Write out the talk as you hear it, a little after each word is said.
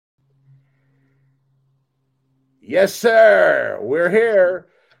Yes, sir. We're here.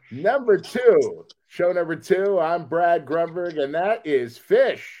 Number two, show number two. I'm Brad Grunberg, and that is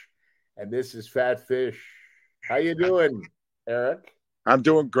Fish, and this is Fat Fish. How you doing, Eric? I'm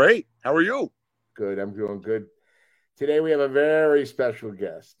doing great. How are you? Good. I'm doing good. Today we have a very special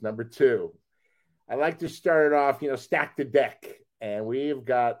guest. Number two. I like to start it off, stack the deck, and we've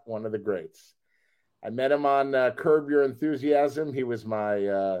got one of the greats. I met him on Curb Your Enthusiasm. He was my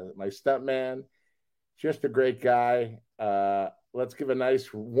stuntman. Just a great guy. Let's give a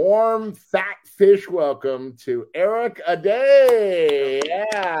nice, warm, fat fish welcome to Erik Aude.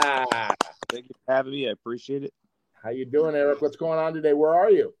 Yeah. Thank you for having me. I appreciate it. How you doing, Erik? What's going on today? Where are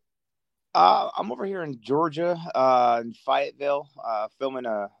you? I'm over here in Georgia, in Fayetteville, filming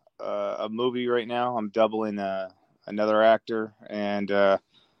a movie right now. I'm doubling another actor, and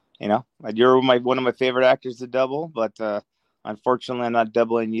you're one of my favorite actors to double, but unfortunately, I'm not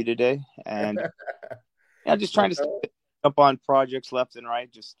doubling you today. And just trying to up on projects left and right,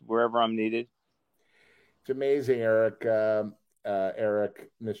 just wherever I'm needed. It's amazing, Erik. Erik,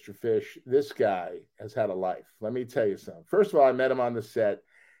 Mr. Fish, this guy has had a life. Let me tell you something. First of all, I met him on the set,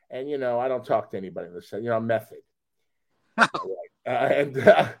 and I don't talk to anybody on the set. I'm method. So Erik and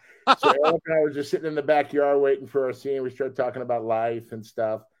I were just sitting in the backyard waiting for our scene. We started talking about life and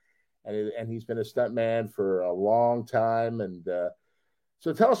stuff, and he's been a stuntman for a long time. And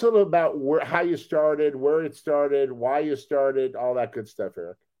so tell us a little about how you started, where it started, why you started, all that good stuff,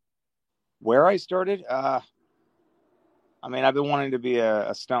 Erik. Where I started? I've been wanting to be a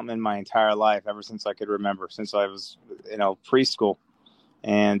stuntman my entire life, ever since I could remember, since I was, preschool.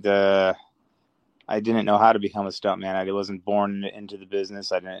 And I didn't know how to become a stuntman. I wasn't born into the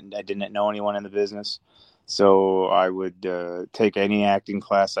business. I didn't know anyone in the business. So I would take any acting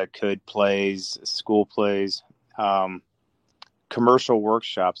class I could, plays, school plays, commercial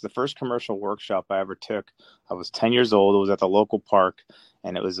workshops. The first commercial workshop I ever took, I was 10 years old. It was at the local park,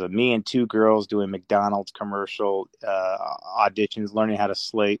 and it was me and two girls doing McDonald's commercial auditions, learning how to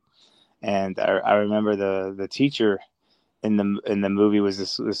slate. And I remember the teacher in the movie was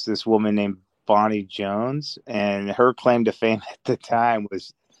this woman named Bonnie Jones, and her claim to fame at the time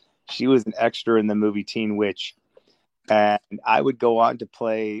was she was an extra in the movie Teen Witch, and I would go on to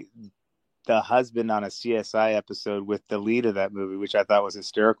play the husband on a CSI episode with the lead of that movie, which I thought was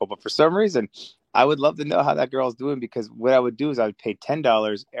hysterical. But for some reason, I would love to know how that girl's doing, because what I would do is I would pay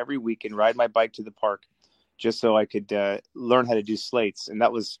 $10 every week and ride my bike to the park just so I could learn how to do slates. And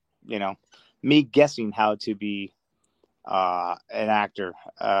that was, me guessing how to be an actor.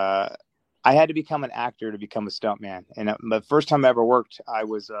 I had to become an actor to become a stuntman. And the first time I ever worked, I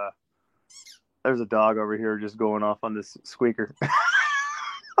was there's a dog over here just going off on this squeaker.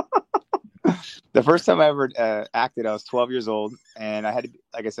 The first time I ever acted, I was 12 years old, and I had to,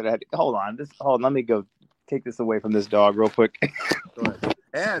 like I said, hold on, let me go take this away from this dog real quick.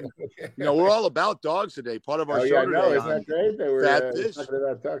 And we're all about dogs today. Part of our show today. Isn't that great? They were talking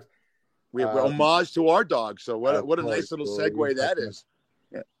about dogs. We have homage to our dogs. So what a nice little segue that is.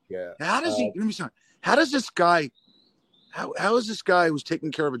 Yeah. How does he? Let me see. How does this guy? How is this guy who's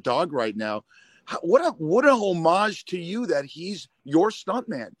taking care of a dog right now? What a homage to you that he's your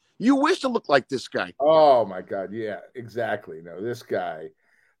stuntman. You wish to look like this guy. Oh my God, yeah, exactly. No, this guy.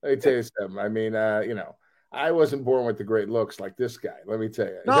 Let me tell you something. I wasn't born with the great looks like this guy. Let me tell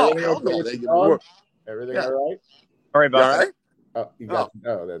you. No, hell no. Everything all right? Sorry about that. Right? Oh, you got.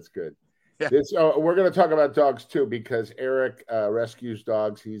 Oh, that's good. Yeah. We're going to talk about dogs too, because Erik rescues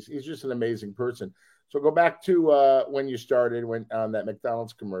dogs. He's just an amazing person. So go back to when you started on that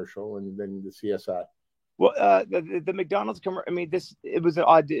McDonald's commercial and then the CSI. Well, the McDonald's commercial. It was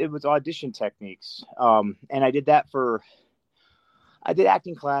audition techniques, and I did that I did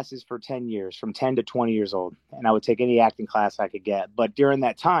acting classes for 10 years, from 10 to 20 years old, and I would take any acting class I could get. But during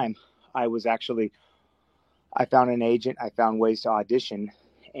that time, I found an agent. I found ways to audition,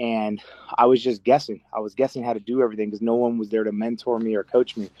 and I was just guessing. I was guessing how to do everything because no one was there to mentor me or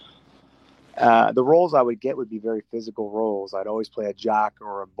coach me. The roles I would get would be very physical roles. I'd always play a jock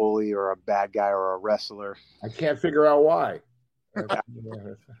or a bully or a bad guy or a wrestler. I can't figure out why. But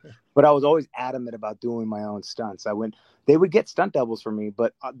I was always adamant about doing my own stunts. They would get stunt doubles for me,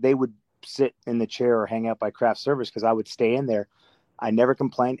 but they would sit in the chair or hang out by craft service because I would stay in there. I never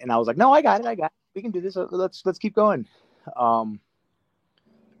complained, and I was like, "No, I got it. We can do this. Let's keep going."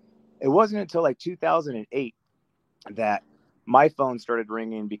 It wasn't until like 2008 that my phone started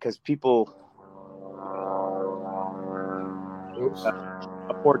ringing because people. Oops.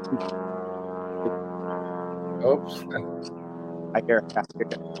 Oops. I hear. Yeah.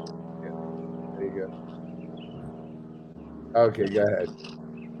 There you go. Okay, go ahead.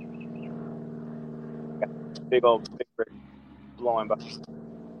 big old big rig blowing by.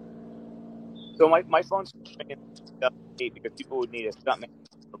 So my phone's ringing because people would need a stuntman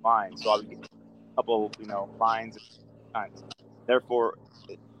for line. So I would get a couple, lines and stunts. Therefore,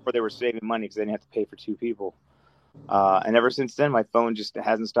 they were saving money because they didn't have to pay for two people. And ever since then, my phone just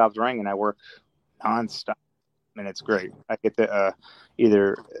hasn't stopped ringing. I work nonstop, and it's great. I get to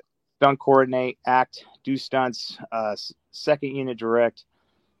either stunt coordinate, act, do stunts, second unit direct,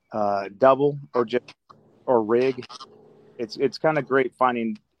 double, or rig. It's kind of great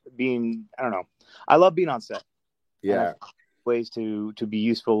being. I don't know. I love being on set. Yeah. Ways to be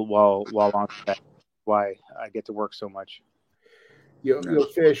useful while on set. Why I get to work so much.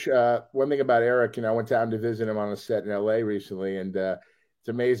 Fish. One thing about Erik, I went down to visit him on a set in LA recently, and it's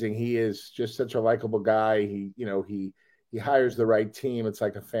amazing. He is just such a likable guy. He hires the right team. It's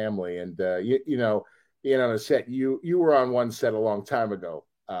like a family. And being on a set, you were on one set a long time ago,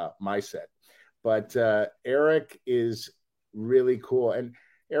 my set, but Erik is really cool. And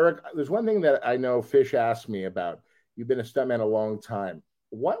Erik, there's one thing that I know Fish asked me about. You've been a stuntman a long time.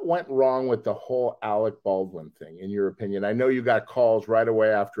 What went wrong with the whole Alec Baldwin thing, in your opinion? I know you got calls right away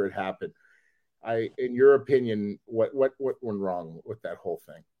after it happened. In your opinion, what went wrong with that whole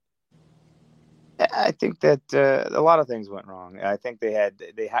thing? I think that a lot of things went wrong. I think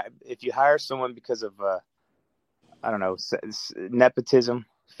if you hire someone because of I don't know, nepotism,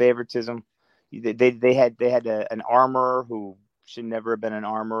 favoritism, they had an armorer who should never have been an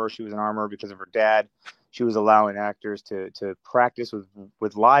armorer. She was an armorer because of her dad. She was allowing actors to practice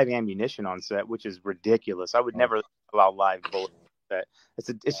with live ammunition on set, which is ridiculous. I would never allow live bullets on set.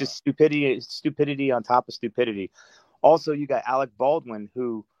 It's just stupidity on top of stupidity. Also, you got Alec Baldwin,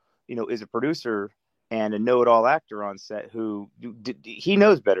 who is a producer and a know-it-all actor on set. Who he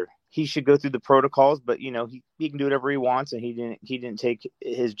knows better. He should go through the protocols, but he can do whatever he wants, and he didn't take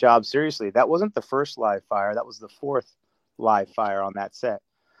his job seriously. That wasn't the first live fire. That was the fourth live fire on that set.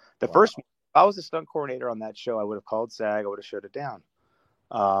 The first one, if I was a stunt coordinator on that show, I would have called SAG. I would have shut it down.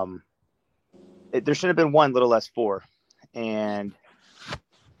 There should have been one, little less four. And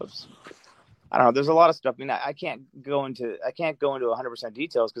I don't know. There's a lot of stuff. I mean, I can't go into 100%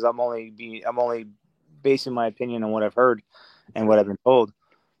 details because I'm only basing my opinion on what I've heard and what I've been told.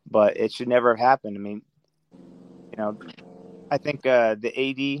 But it should never have happened. I mean, I think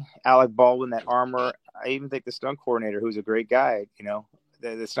the AD, Alec Baldwin, that armor. I even think the stunt coordinator, who's a great guy.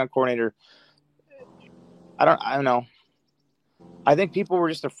 The stunt coordinator. I don't know. I think people were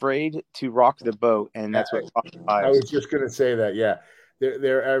just afraid to rock the boat, and that's what. I was just going to say that. Yeah,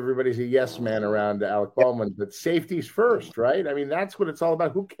 everybody's a yes man around Alec Baldwin, but safety's first, right? I mean, that's what it's all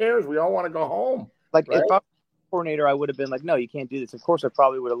about. Who cares? We all want to go home. Like right? If I was a coordinator, I would have been like, no, you can't do this. Of course, I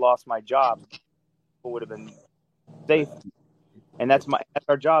probably would have lost my job. People would have been safe, and that's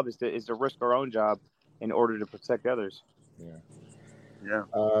our job is to risk our own job in order to protect others. Yeah.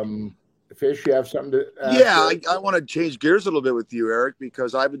 Fish, you have something to I want to change gears a little bit with you, Erik,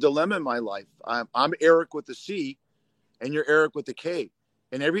 because I have a dilemma in my life. I'm Erik with the C, and you're Erik with the K.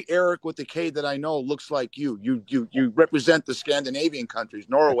 And every Erik with the K that I know looks like you. You represent the Scandinavian countries,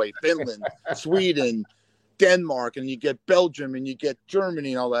 Norway, Finland, Sweden, Denmark, and you get Belgium, and you get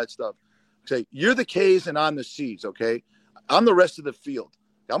Germany, and all that stuff. Say, you're the Ks, and I'm the Cs, okay? I'm the rest of the field.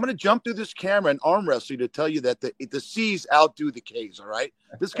 I'm going to jump through this camera and arm wrestle you to tell you that the C's outdo the K's, all right?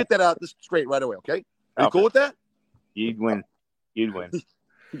 Let's get that out straight right away, okay? Are you cool with that? You'd win. I win.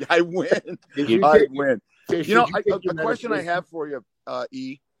 I win. A question I have for you,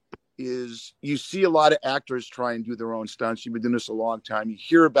 E, is you see a lot of actors try and do their own stunts. You've been doing this a long time. You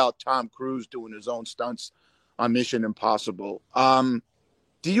hear about Tom Cruise doing his own stunts on Mission Impossible. Do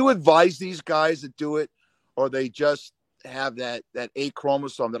you advise these guys to do it, or they just have that A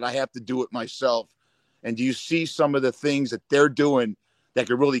chromosome that I have to do it myself? And do you see some of the things that they're doing that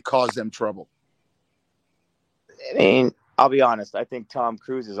could really cause them trouble? I mean, I'll be honest. I think Tom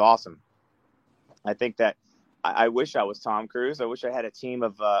Cruise is awesome. I think that I wish I was Tom Cruise. I wish I had a team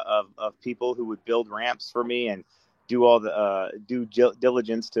of people who would build ramps for me and do all the due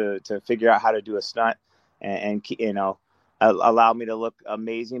diligence to figure out how to do a stunt and allow me to look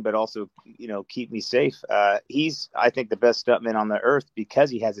amazing, but also, keep me safe. He's, I think, the best stuntman on the earth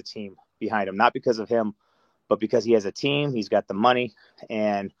because he has a team behind him, not because of him, but because he has a team. He's got the money,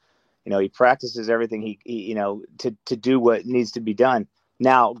 and, he practices everything to do what needs to be done.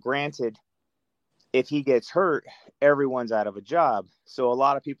 Now, granted, if he gets hurt, everyone's out of a job. So a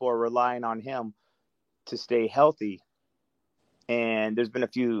lot of people are relying on him to stay healthy. And there's been a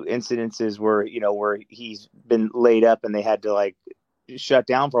few incidences where he's been laid up and they had to shut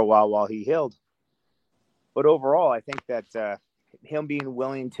down for a while he healed. But overall, I think that him being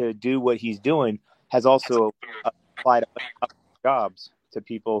willing to do what he's doing has also applied up jobs to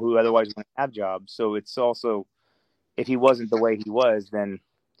people who otherwise wouldn't have jobs. So it's also, if he wasn't the way he was, then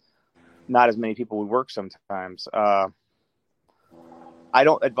not as many people would work sometimes. I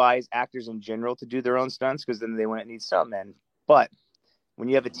don't advise actors in general to do their own stunts because then they wouldn't need stuntmen. But when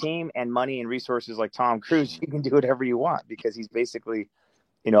you have a team and money and resources like Tom Cruise, you can do whatever you want because he's basically,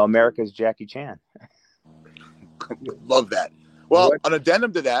 America's Jackie Chan. Love that. Well, an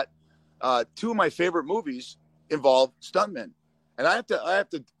addendum to that, two of my favorite movies involve stuntmen, and I have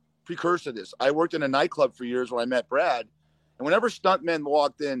to precursor to this. I worked in a nightclub for years where I met Brad, and whenever stuntmen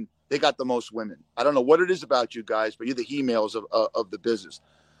walked in, they got the most women. I don't know what it is about you guys, but you're the he-males of the business.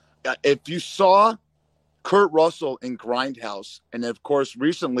 If you saw Kurt Russell in Grindhouse, and of course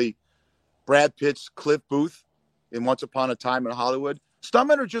recently Brad Pitt's Cliff Booth in Once Upon a Time in Hollywood,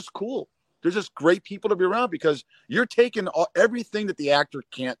 stuntmen are just cool. They're just great people to be around because you're taking everything that the actor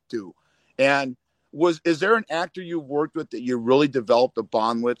can't do. And is there an actor you worked with that you really developed a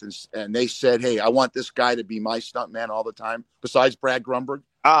bond with, and they said, "Hey, I want this guy to be my stuntman all the time"? Besides Brad Grunberg.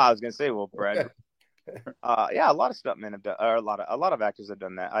 I was gonna say, well, Brad. Yeah, a lot of stuntmen have done, or a lot of actors have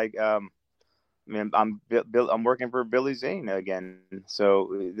done that. I'm working for Billy Zane again,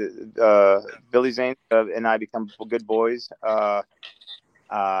 so Billy Zane and I become good boys.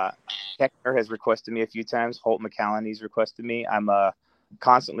 Keckner has requested me a few times. Holt McCallany's requested me. I'm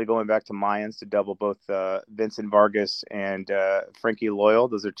constantly going back to Mayans to double both Vincent Vargas and Frankie Loyal.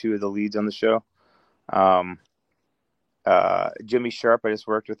 Those are two of the leads on the show. Jimmy Sharp, I just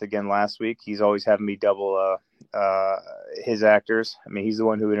worked with again last week. He's always having me double his actors. I mean, he's the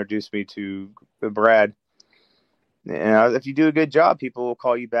one who introduced me to Brad. And if you do a good job, people will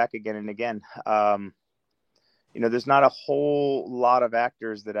call you back again and again. There's not a whole lot of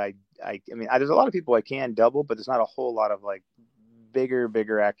actors that there's a lot of people I can double, but there's not a whole lot of like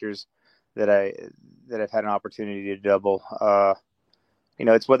bigger actors that I've had an opportunity to double.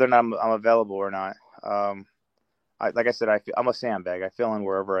 It's whether or not I'm available or not. Like I said, I'm a sandbag. I fill in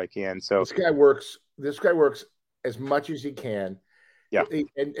wherever I can. So this guy works as much as he can. Yeah.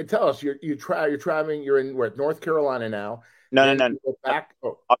 And tell us, you're traveling. You're in North Carolina now. No. Go back.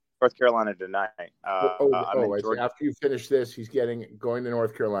 North Carolina tonight. After you finish this, he's going to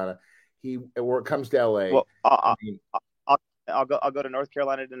North Carolina. He comes to LA. Well, I'll go to North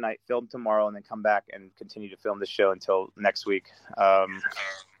Carolina tonight, film tomorrow, and then come back and continue to film the show until next week. And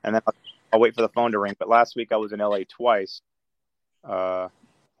then I'll wait for the phone to ring. But last week I was in LA twice. I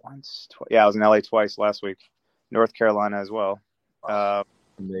was in LA twice last week. North Carolina as well.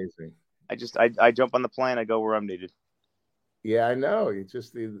 Amazing. I jump on the plane. I go where I'm needed. Yeah, I know. It's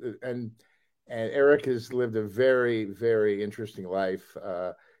just and Erik has lived a very, very interesting life.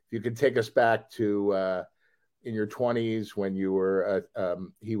 If you could take us back to in your 20s when you were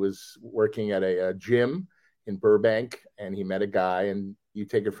he was working at a gym in Burbank, and he met a guy, and you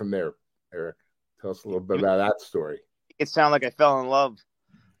take it from there, Erik. Tell us a little bit about that story. It sounded like I fell in love.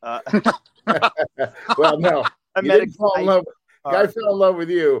 Well, no, you didn't fall in love. Guy fell in love with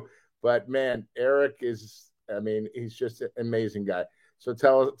you, but man, Erik is. I mean, he's just an amazing guy. So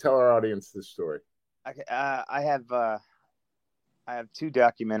tell our audience this story. I have two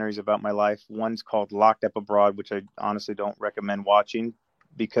documentaries about my life. One's called Locked Up Abroad, which I honestly don't recommend watching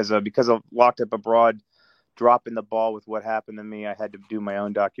because of Locked Up Abroad dropping the ball with what happened to me. I had to do my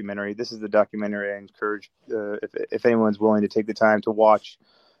own documentary. This is the documentary I encourage if anyone's willing to take the time to watch.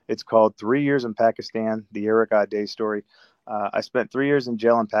 It's called 3 Years in Pakistan, the Erik Aude story. I spent 3 years in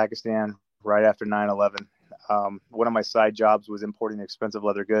jail in Pakistan right after 9/11. One of my side jobs was importing expensive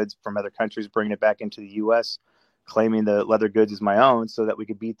leather goods from other countries, bringing it back into the U.S., claiming the leather goods as my own so that we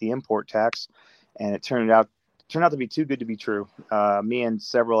could beat the import tax. And it turned out to be too good to be true. Me and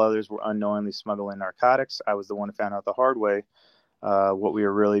several others were unknowingly smuggling narcotics. I was the one who found out the hard way what we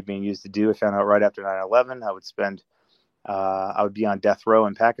were really being used to do. I found out right after 9/11. I would be on death row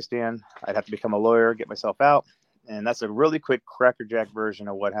in Pakistan. I'd have to become a lawyer, get myself out. And that's a really quick crackerjack version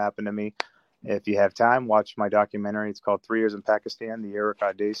of what happened to me. If you have time, watch my documentary. It's called 3 Years in Pakistan, the Erik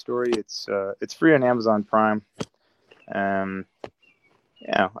Aude story. It's free on Amazon Prime. It's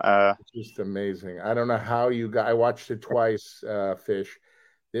just amazing. I don't know how I watched it twice, Fish.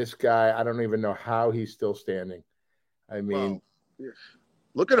 This guy, I don't even know how he's still standing. I mean,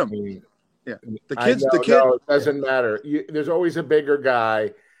 look at him. I mean, yeah, the kid. No, it doesn't matter. There's always a bigger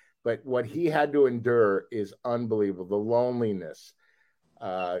guy, but what he had to endure is unbelievable. The loneliness.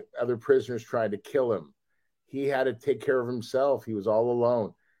 Other prisoners tried to kill him. He had to take care of himself. He was all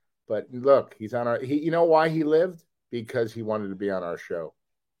alone. But look, he's on our. You know why he lived? Because he wanted to be on our show.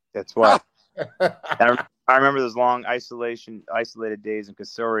 That's why. I remember those long isolated days in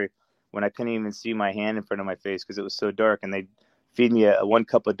Kasuri when I couldn't even see my hand in front of my face because it was so dark, and they feed me a 1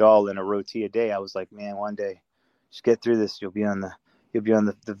 cup of dal and a roti a day. I was like, man, one day, just get through this. You'll be on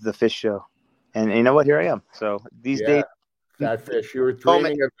the fish show, and you know what? Here I am. So these days, Fat Fish. You were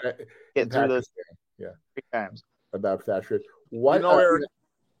dreaming of in get through those Pakistan. Yeah, 3 times. about Fat Fish. What? Eric.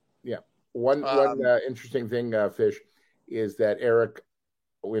 Yeah. One interesting thing, Fish, is that Erik,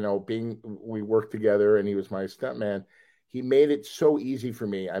 we worked together and he was my stuntman. He made it so easy for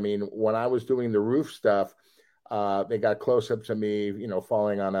me. I mean, when I was doing the roof stuff, they got close ups of me,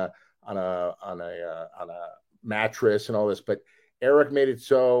 falling on a mattress and all this. But Erik made it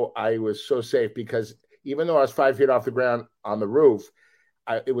so I was so safe because even though I was 5 feet off the ground on the roof,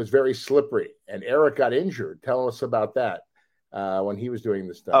 it was very slippery. And Erik got injured. Tell us about that when he was doing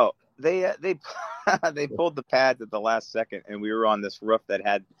the stuff. Oh, they they pulled the pads at the last second, and we were on this roof that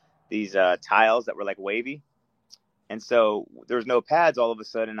had these tiles that were like wavy. And so there was no pads all of a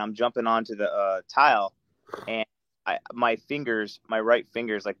sudden. I'm jumping onto the tile, and my right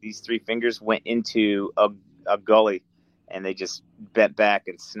fingers, like these 3 fingers, went into a gully, and they just bent back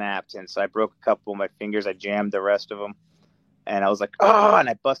and snapped. And so I broke a couple of my fingers. I jammed the rest of them. And I was like, oh, and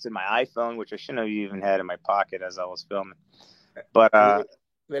I busted my iPhone, which I shouldn't have even had in my pocket as I was filming. But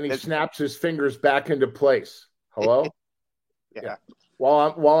then he snaps his fingers back into place. Hello? Yeah.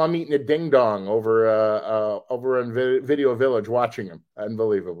 While I'm eating a ding dong over in Video Village watching him.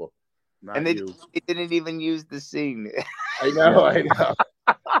 Unbelievable. And they didn't even use the scene. I know.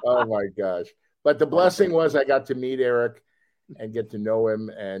 Oh my gosh. But the blessing was I got to meet Erik and get to know him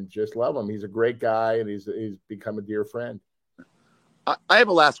and just love him. He's a great guy and he's become a dear friend. I have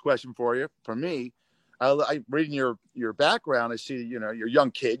a last question for you. For me, I reading your background, I see, you're a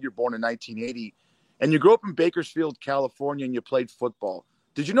young kid. You're born in 1980, and you grew up in Bakersfield, California, and you played football.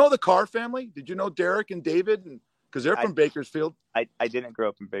 Did you know the Carr family? Did you know Derek and David? Because they're from Bakersfield. I didn't grow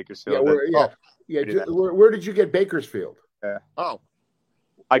up in Bakersfield. Where did you get Bakersfield? I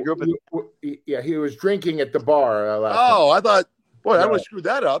grew up in. He was drinking at the bar last night. I thought, boy, I would have screwed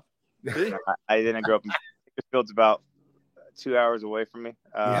that up. I didn't grow up in Bakersfield. It's about 2 hours away from me.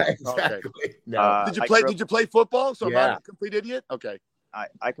 Exactly. Okay. No. Did you play football? So I'm not a complete idiot. Okay. I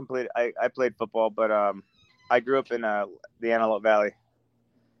played football, but I grew up in the Antelope Valley,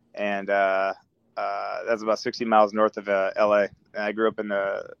 and that's about 60 miles north of LA. And I grew up in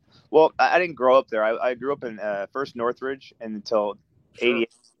I didn't grow up there. I grew up in first Northridge until 88.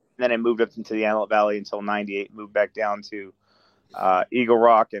 And then I moved up into the Antelope Valley until 98. Moved back down to Eagle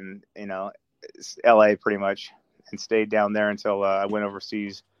Rock and LA pretty much. And stayed down there until I went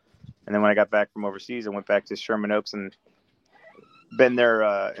overseas. And then when I got back from overseas, I went back to Sherman Oaks and been there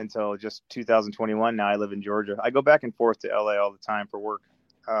until just 2021. Now I live in Georgia. I go back and forth to LA all the time for work.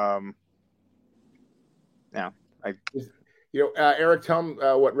 Erik, tell them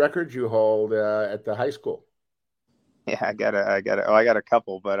what records you hold at the high school. Yeah, I got a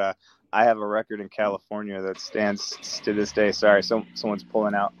couple, but I have a record in California that stands to this day. Sorry, someone's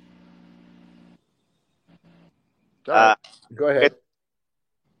pulling out. Go ahead.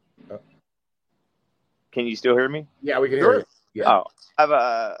 Can you still hear me? Yeah, we can hear you. Yeah. Oh, I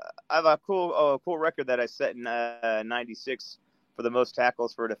have a cool record that I set in '96 for the most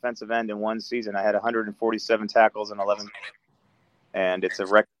tackles for a defensive end in one season. I had 147 tackles in 11, and it's a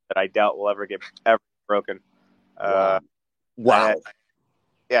record that I doubt will ever get broken. Wow.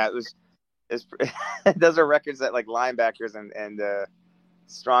 It was. Those are records that like linebackers and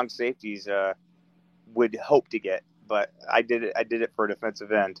strong safeties would hope to get. But I did it for a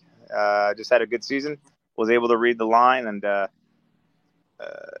defensive end. Just had a good season. Was able to read the line, and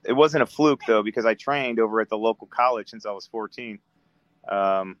it wasn't a fluke though because I trained over at the local college since I was 14.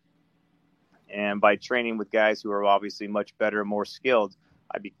 And by training with guys who are obviously much better, more skilled,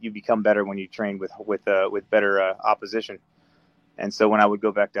 you become better when you train with better opposition. And so when I would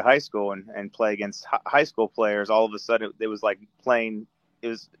go back to high school and play against high school players, all of a sudden it was like playing. It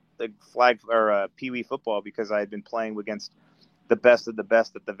was like flag or pee-wee football because I had been playing against the best of the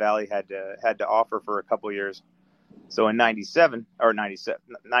best that the Valley had to offer for a couple of years. So in 96,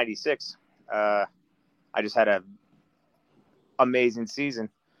 I just had an amazing season.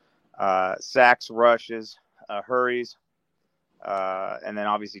 Sacks, rushes, hurries, and then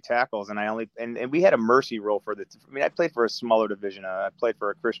obviously tackles. And we had a mercy rule I played for a smaller division. I played for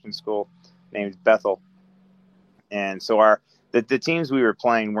a Christian school named Bethel. And so the teams we were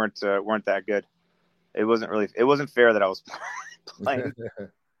playing weren't that good. It wasn't fair that I was playing.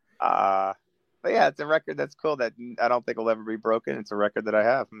 But yeah, it's a record that's cool that I don't think will ever be broken. It's a record that I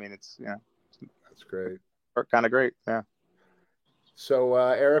have. I mean, it's that's great. Kind of great. Yeah. So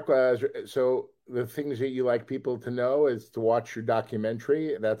Erik, so the things that you like people to know is to watch your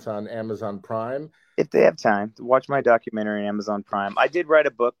documentary. That's on Amazon Prime. If they have time to watch my documentary on Amazon Prime. I did write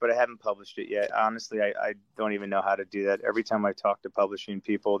a book, but I haven't published it yet. Honestly, I don't even know how to do that. Every time I talk to publishing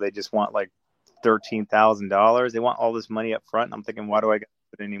people, they just want like $13,000. They want all this money up front. And I'm thinking, why do I got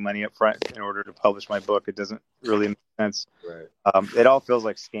to put any money up front in order to publish my book? It doesn't really make sense. Right. It all feels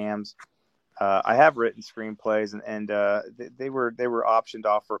like scams. I have written screenplays, and they were optioned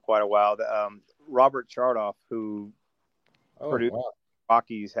off for quite a while. Robert Chardoff, who produced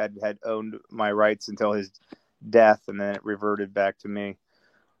Rockies, had owned my rights until his death, and then it reverted back to me.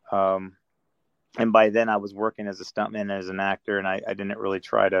 And by then I was working as a stuntman, as an actor, and I didn't really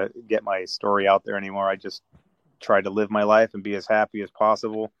try to get my story out there anymore. I just tried to live my life and be as happy as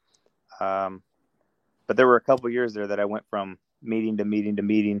possible. But there were a couple of years there that I went from meeting to meeting to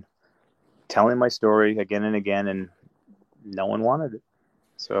meeting, telling my story again and again, and no one wanted it.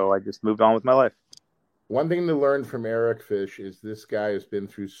 So I just moved on with my life. One thing to learn from Erik Fish is this guy has been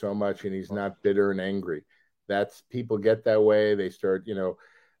through so much, and he's not bitter and angry. That's, people get that way. They start,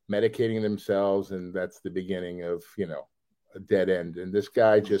 medicating themselves, and that's the beginning of, a dead end. And this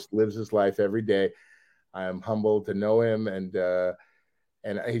guy just lives his life every day. I am humbled to know him, and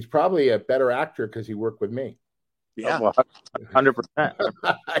he's probably a better actor because he worked with me. Yeah,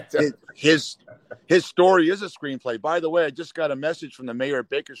 100%. His story is a screenplay. By the way, I just got a message from the mayor of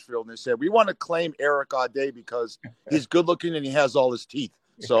Bakersfield, and they said, we want to claim Erik Aude because he's good looking and he has all his teeth.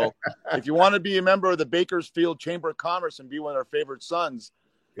 So if you want to be a member of the Bakersfield Chamber of Commerce and be one of our favorite sons,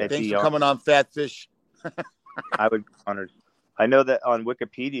 thanks for coming on Fat Fish. I would be honored. I know that on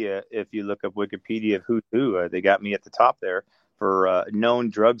Wikipedia, if you look up Wikipedia of who's who, they got me at the top there for known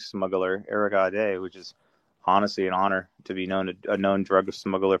drug smuggler, Erik Aude, which is honestly an honor to be a known drug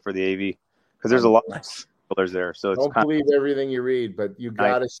smuggler for the AV, because there's a lot of smugglers there. So it's don't believe everything you read, but you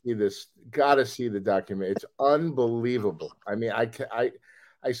got to see this. Got to see the documentary. It's unbelievable. I mean,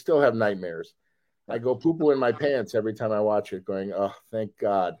 I still have nightmares. I go poo-poo in my pants every time I watch it, going, "Oh, thank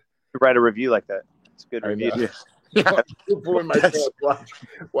God." You write a review like that. It's a good review. Poo-poo in my pants.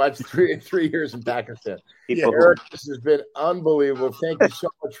 Watch 3 years in Pakistan. Erik, this has been unbelievable. Thank you so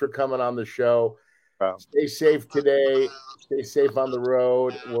much for coming on the show. Wow. Stay safe today. Stay safe on the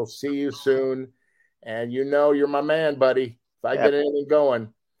road. We'll see you soon. And you're my man, buddy. If I get anything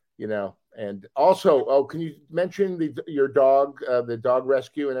going, And also, can you mention your dog, the dog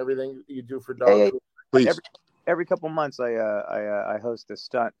rescue and everything you do for dogs? Please. Every couple months, I host a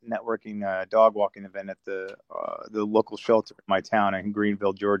stunt networking dog walking event at the local shelter in my town in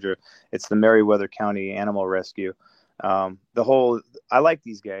Greenville, Georgia. It's the Meriwether County Animal Rescue. I like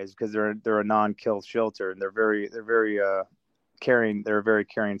these guys because they're a non-kill shelter, and they're very caring. They're a very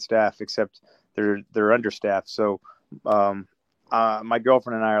caring staff, except they're understaffed. So my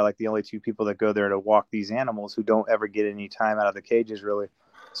girlfriend and I are like the only two people that go there to walk these animals who don't ever get any time out of the cages, really.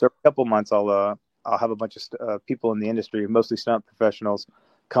 So every couple months, I'll have a bunch of people in the industry, mostly stunt professionals,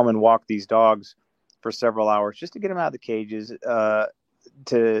 come and walk these dogs for several hours just to get them out of the cages,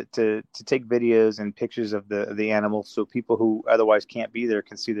 to take videos and pictures of the animals, so people who otherwise can't be there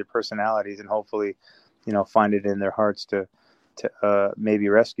can see their personalities and hopefully, find it in their hearts to maybe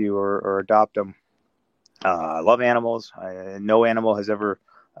rescue or adopt them. I love animals. No animal has ever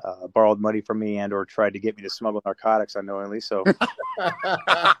borrowed money from me and or tried to get me to smuggle narcotics unknowingly. So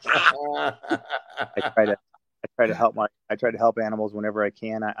I try to help animals whenever I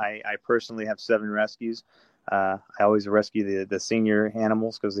can. I personally have 7 rescues. I always rescue the senior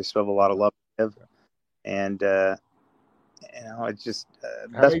animals because they still have a lot of love to give. And it's just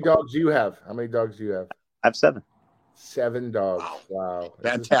how many dogs do you have? I have 7. 7 dogs. Wow.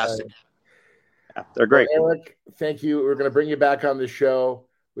 Fantastic. Yeah, they're great. Well, Erik, thank you. We're going to bring you back on the show.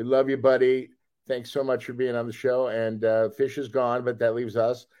 We love you, buddy. Thanks so much for being on the show. And Fish is gone, but that leaves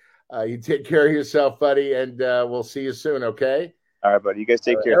us. You take care of yourself, buddy, and we'll see you soon, okay? All right, buddy. You guys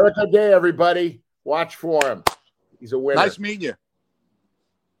take care. Erik Aude, everybody. Watch for him. He's a winner. Nice meeting you.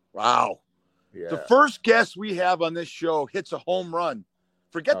 Wow. Yeah. The first guest we have on this show hits a home run.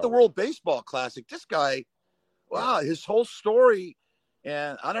 Forget the World Baseball Classic. This guy, wow, his whole story.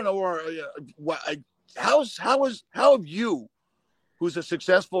 And I don't know how have you, who's a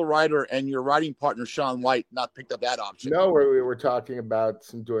successful writer, and your writing partner Sean White, not picked up that option? No, we were talking about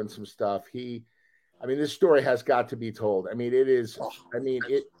doing some stuff. This story has got to be told. I mean, it is.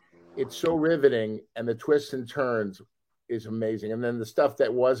 It's so riveting, and the twists and turns is amazing. And then the stuff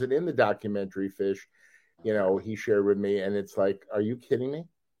that wasn't in the documentary, Fish, he shared with me, and it's like, are you kidding me?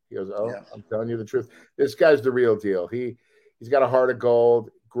 He goes, I'm telling you the truth. This guy's the real deal. He's got a heart of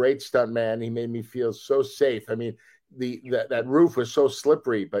gold, great stuntman. He made me feel so safe. I mean, that roof was so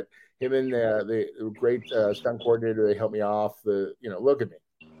slippery, but him and the great stunt coordinator, they helped me off. Look at me.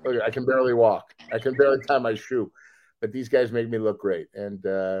 Look, I can barely walk. I can barely tie my shoe. But these guys make me look great. And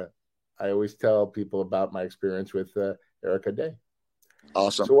I always tell people about my experience with Erik Aude.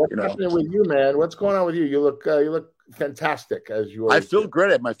 Awesome. So what's happening with you, man? What's going on with you? You look fantastic as you. I feel great.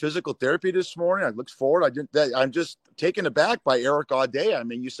 I had my physical therapy this morning. I looked forward. I'm just taken aback by Erik Aude. I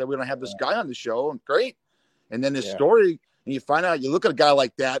mean, you said we don't have this guy on the show, and great. And then his story, and you find out, you look at a guy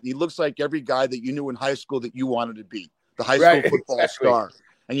like that, he looks like every guy that you knew in high school that you wanted to be, the high school football star.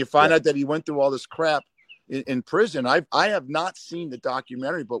 And you find out that he went through all this crap in prison. I have not seen the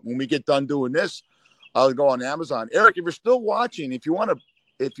documentary, but when we get done doing this, I'll go on Amazon. Erik, if you're still watching, if you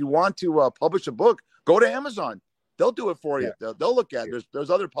want to publish a book, go to Amazon. They'll do it for you. They'll look at it. There's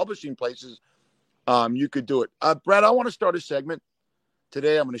other publishing places you could do it. Brad, I want to start a segment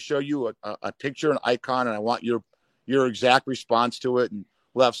today. I'm going to show you a picture, an icon, and I want your exact response to it, and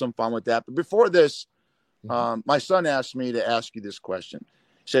we'll have some fun with that. But before this, my son asked me to ask you this question.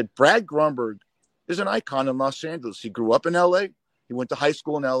 He said, Brad Grunberg is an icon in Los Angeles. He grew up in L.A. He went to high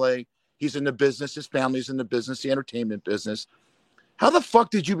school in L.A. He's in the business. His family's in the business, the entertainment business. How the fuck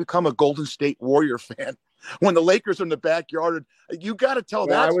did you become a Golden State Warrior fan when the Lakers are in the backyard? You got to tell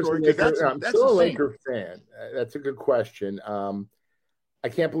that story. I'm still a Laker fan. That's a good question. I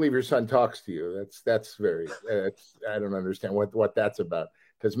can't believe your son talks to you. That's very. I don't understand what that's about.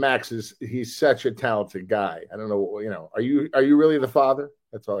 Because Max he's such a talented guy. I don't know. Are you really the father?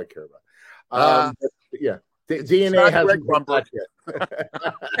 That's all I care about. Yeah, DNA hasn't been back yet.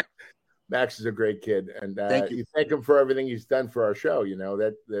 Max is a great kid, and you thank him for everything he's done for our show.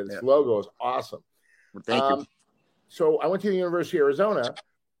 This logo is awesome. Well, thank you. So I went to the University of Arizona.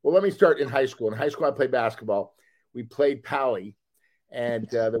 Well, let me start in high school. In high school, I played basketball. We played Pally, and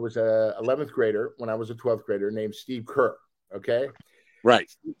there was a 11th grader when I was a 12th grader named Steve Kerr. Okay, right.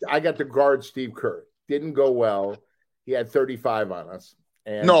 I got to guard Steve Kerr. Didn't go well. He had 35 on us.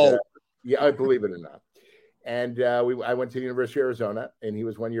 And, no. Yeah, I believe it or not. And I went to the University of Arizona, and he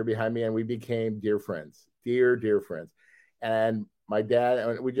was 1 year behind me, and we became dear friends, dear friends. And my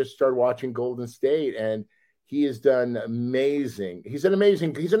dad, we just started watching Golden State, and he has done amazing. He's an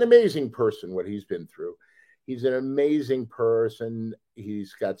amazing person, what he's been through. He's an amazing person.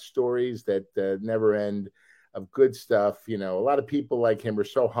 He's got stories that never end of good stuff. A lot of people like him are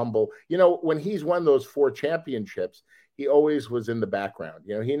so humble. When he's won those 4 championships, he always was in the background.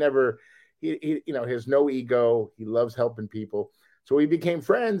 He never... He has no ego. He loves helping people. So we became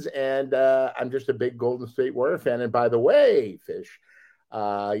friends, and I'm just a big Golden State Warrior fan. And by the way, Fish,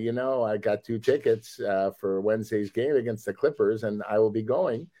 I got 2 tickets for Wednesday's game against the Clippers, and I will be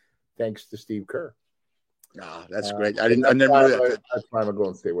going thanks to Steve Kerr. Oh, that's great. I never knew that. That's why I'm a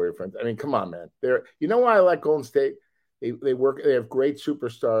Golden State Warrior fan. I mean, come on, man. You know why I like Golden State? They have great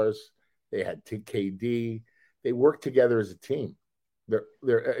superstars. They had KD. They work together as a team.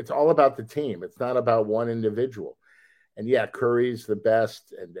 It's all about the team. It's not about one individual. And yeah, Curry's the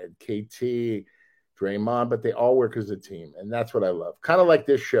best, and KT, Draymond, but they all work as a team, and that's what I love. Kind of like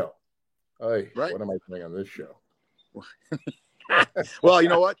this show. Right. What am I doing on this show? Well, you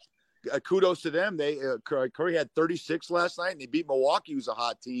know what? Kudos to them. Curry had 36 last night, and they beat Milwaukee, who's a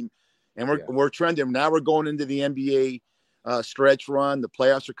hot team. And we're trending. Now we're going into the NBA stretch run. The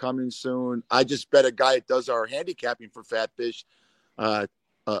playoffs are coming soon. I just bet a guy that does our handicapping for Fat Fish a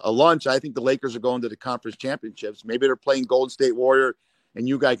lunch. I think the Lakers are going to the conference championships. Maybe they're playing Golden State Warrior, and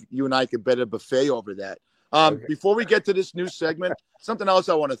you and I could bet a buffet over that. Before we get to this new segment, something else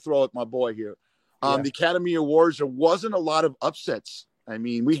I want to throw at my boy here. The Academy Awards, there wasn't a lot of upsets. I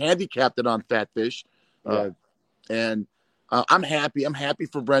mean, we handicapped it on Fat Fish, and I'm happy. I'm happy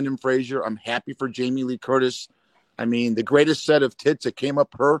for Brendan Fraser. I'm happy for Jamie Lee Curtis. I mean, the greatest set of tits that came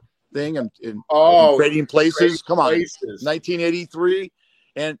up her thing in Trading Places. Come on, 1983.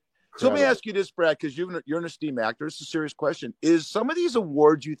 And so let me ask you this, Brad, because you're an esteemed actor. It's a serious question. Is some of these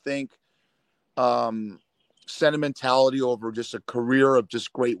awards you think sentimentality over just a career of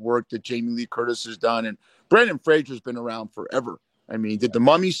just great work that Jamie Lee Curtis has done? And Brendan Fraser's been around forever. I mean, did the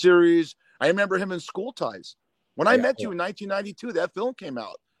Mummy series. I remember him in School Ties. When I met you in 1992, that film came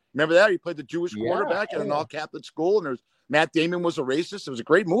out. Remember that? He played the Jewish quarterback at an all-Catholic school, and Matt Damon was a racist. It was a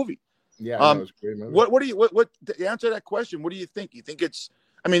great movie. Yeah, it was a great movie. What to answer that question, what do you think? You think it's,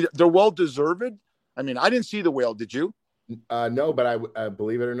 I mean, they're well-deserved? I mean, I didn't see The Whale. Did you? No, but I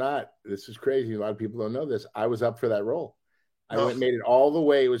believe it or not, this is crazy. A lot of people don't know this. I was up for that role. I made it all the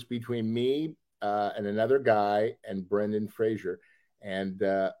way. It was between me and another guy and Brendan Fraser. And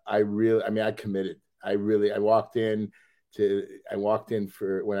I committed. I walked in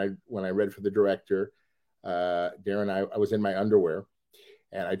for when I read for the director, Darren, I was in my underwear,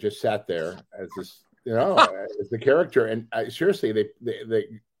 and I just sat there as this, as the character. And seriously,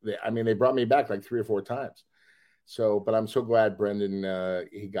 they brought me back like 3 or 4 times. So, but I'm so glad Brendan,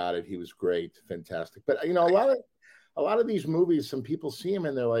 he got it. He was great, fantastic. But a lot of these movies, some people see them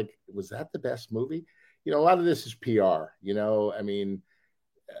and they're like, was that the best movie? A lot of this is PR.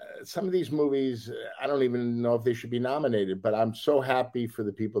 Some of these movies, I don't even know if they should be nominated, but I'm so happy for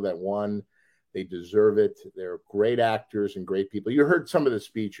the people that won. They deserve it. They're great actors and great people. You heard some of the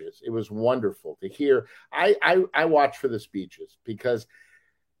speeches. It was wonderful to hear. I watch for the speeches because,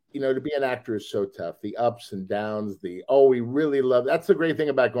 to be an actor is so tough. The ups and downs, we really love. That's the great thing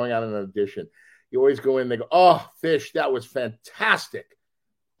about going on an audition. You always go in, they go, oh, Fish, that was fantastic.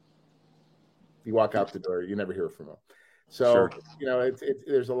 You walk out the door, you never hear from them. So, sure.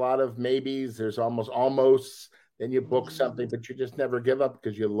 There's a lot of maybes. There's almost. Then you book something, but you just never give up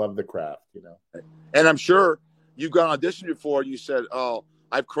because you love the craft, And I'm sure you've gone audition before. You said, oh,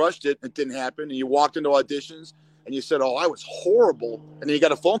 I've crushed it. It didn't happen. And you walked into auditions and you said, oh, I was horrible. And then you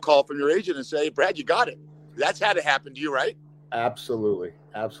got a phone call from your agent and say, hey, Brad, you got it. That's had to happen to you, right? Absolutely.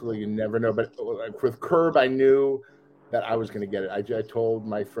 You never know. But with Curb, I knew that I was going to get it. I told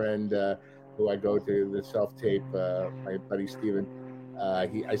my friend who I go to the self-tape, my buddy Steven,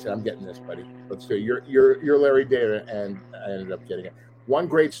 I said, I'm getting this, buddy. Let's do it. You're Larry David, and I ended up getting it. One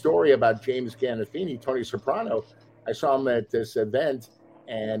great story about James Gandolfini, Tony Soprano. I saw him at this event,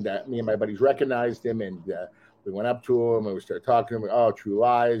 and me and my buddies recognized him, and we went up to him, and we started talking to him. Oh, True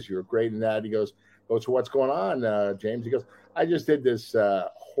Lies, you're great in that. He goes, oh, so what's going on, James? He goes, I just did this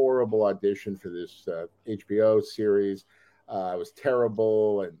horrible audition for this HBO series. It was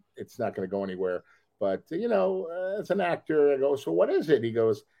terrible, and it's not going to go anywhere. But, as an actor, I go, so what is it? He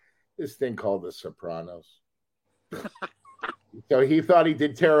goes, this thing called The Sopranos. So he thought he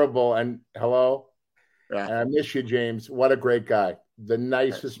did terrible. And hello? Yeah. And I miss you, James. What a great guy. The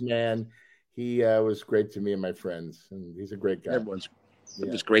nicest man. He was great to me and my friends. And he's a great guy. Everyone's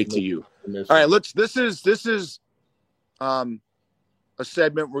great to you. All right, this is a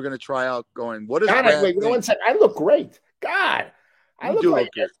segment we're going to try out going, what is God, wait, one second. I look great. God. I look like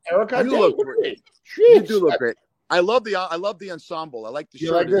Erik Aude. You look great. You do look great. I love the ensemble. I like the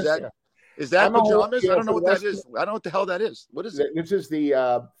shirt. Is that pajamas? I don't know what that is. I don't know what the hell that is. What is it? This is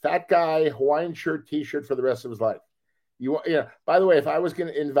the fat guy Hawaiian shirt T-shirt for the rest of his life. By the way, if I was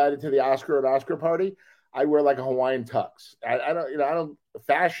getting invited to the Oscar party, I'd wear like a Hawaiian tux. I don't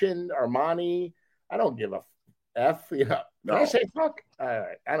fashion Armani. I don't give a F. Can I say fuck? All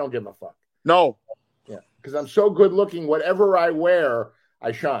right. I don't give a fuck. No. Yeah, because I'm so good looking. Whatever I wear,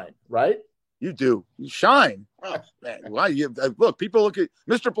 I shine. Right? You do. You shine. Oh, man. Wow. Look, people look at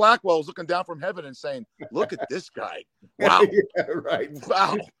Mr. Blackwell's looking down from heaven and saying, "Look at this guy." Wow. Yeah, right.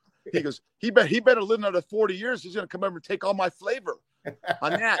 Wow. He goes. He better live another 40 years. He's going to come over and take all my flavor.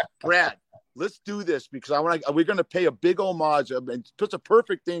 On that, Brad, let's do this because we're going to pay a big homage. And it's a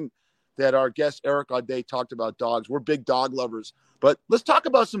perfect thing that our guest Erik Aude talked about dogs. We're big dog lovers. But let's talk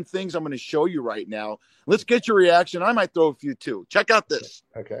about some things I'm going to show you right now. Let's get your reaction. I might throw a few too. Check out this.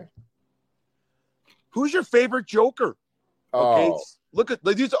 Okay. Who's your favorite Joker? Okay. Look at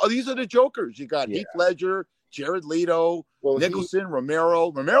these are the Jokers. You got Heath Ledger, Jared Leto, Nicholson,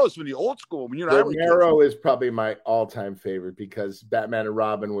 Romero. Romero's from the old school. Romero is probably my all-time favorite because Batman and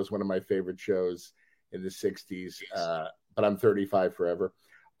Robin was one of my favorite shows in the 60s. But I'm 35 forever.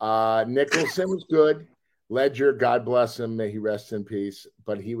 Nicholson was good. Ledger, God bless him, may he rest in peace.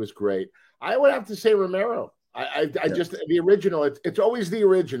 But he was great. I would have to say Romero. I just the original. It's always the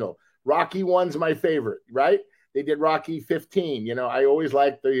original. Rocky 1's my favorite, right? They did Rocky 15. I always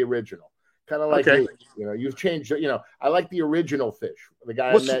liked the original. Kind of like you've changed. I like the original Fish, the guy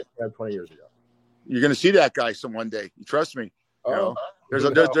I met 20 years ago. You're going to see that guy one day. You trust me.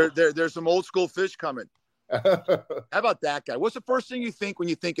 There's some old school Fish coming. How about that guy? What's the first thing you think when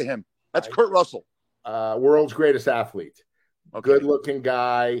you think of him? That's Kurt Russell. World's greatest athlete. Okay. Good looking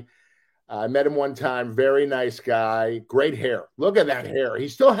guy. I met him one time. Very nice guy. Great hair. Look at that hair. He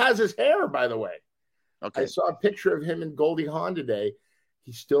still has his hair, by the way. Okay. I saw a picture of him and Goldie Hawn today.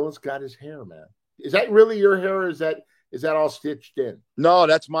 He still has got his hair, man. Is that really your hair? Or is that all stitched in? No,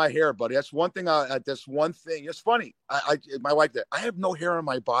 that's my hair, buddy. That's one thing. That's one thing. It's funny. My wife did. I have no hair on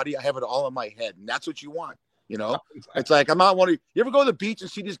my body. I have it all on my head, and that's what you want. It's like I'm not one of you. You ever go to the beach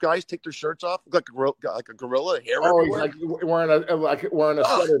and see these guys take their shirts off, look like a gorilla, hair everywhere? He's like wearing a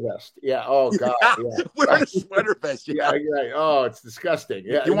sweater vest. Yeah. Oh God. Yeah. Wearing a sweater vest. Yeah. Yeah. Oh, it's disgusting.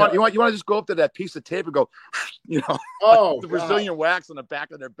 Yeah. You want to just go up to that piece of tape and go, the Brazilian wax on the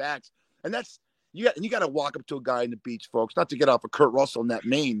back of their backs, and that's you got to walk up to a guy in the beach, folks. Not to get off of Kurt Russell in that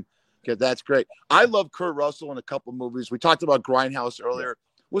mane. Okay, that's great. I love Kurt Russell in a couple movies. We talked about Grindhouse earlier.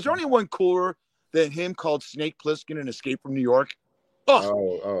 Was there anyone cooler than him called Snake Plissken in Escape from New York?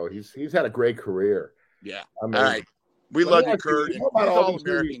 Oh, he's had a great career. Yeah. Amazing. All right. We love you, Kurt. And he's all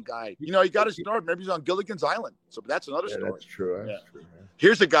All-American guy. You know, he got his start. Maybe he's on Gilligan's Island. So that's another story. That's true. That's true, man.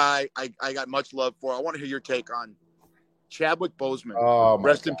 Here's a guy I got much love for. I want to hear your take on Chadwick Boseman.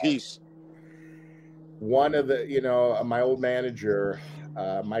 Rest in peace. One of the, my old manager,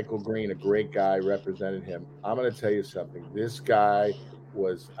 Michael Green, a great guy, represented him. I'm going to tell you something. This guy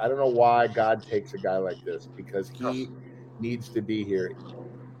I don't know why God takes a guy like this, because he needs to be here.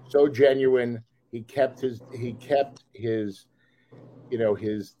 So genuine. He kept his his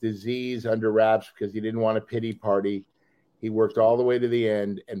disease under wraps because he didn't want a pity party. He worked all the way to the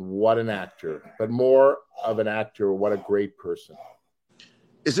end, and what an actor! But more of an actor, what a great person.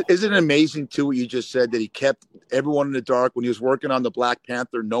 Isn't it amazing too what you just said, that he kept everyone in the dark when he was working on the Black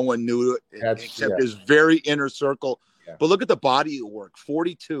Panther? No one knew it except his very inner circle. Yeah. But look at the body of work.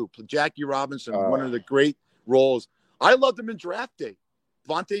 42, Jackie Robinson, one of the great roles. I loved him in Draft Day.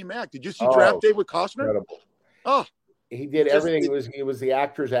 Vontae Mack. Did you see Draft Day with Costner? Incredible. Oh, he did everything. He was the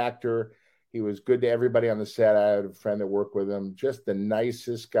actor's actor. He was good to everybody on the set. I had a friend that worked with him. Just the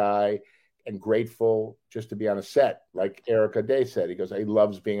nicest guy, and grateful just to be on a set. Like Erik Aude said, he goes, he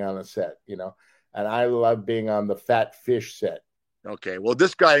loves being on a set, and I love being on the Fat Fish set. Okay, well,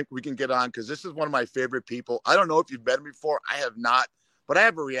 this guy we can get on because this is one of my favorite people. I don't know if you've met him before. I have not, but I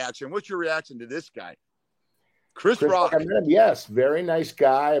have a reaction. What's your reaction to this guy? Chris Rock. I met him, yes, very nice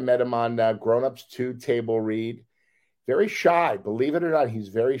guy. I met him on Grown Ups 2 table read. Very shy, believe it or not. He's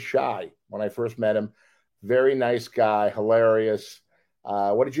very shy. When I first met him, very nice guy, hilarious.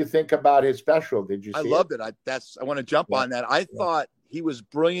 What did you think about his special? Did you see I loved it. I want to jump on that. I thought he was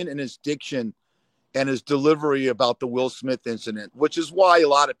brilliant in his diction and his delivery about the Will Smith incident, which is why a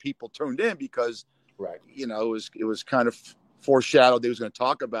lot of people tuned in, because it was kind of foreshadowed they was going to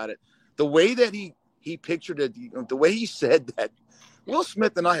talk about it. The way that he pictured it, the way he said that Will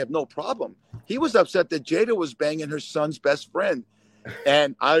Smith and I have no problem. He was upset that Jada was banging her son's best friend.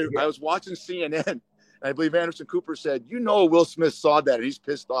 And I was watching CNN, and I believe Anderson Cooper said, Will Smith saw that and he's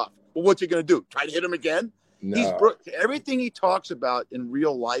pissed off. Well, what's he going to do? Try to hit him again? No. Everything he talks about in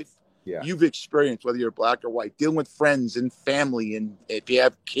real life, you've experienced, whether you're black or white, dealing with friends and family, and if you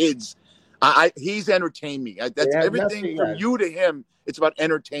have kids. He's entertained me. That's everything from you to him. It's about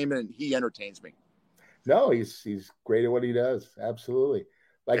entertainment, and he entertains me. No, he's great at what he does. Absolutely.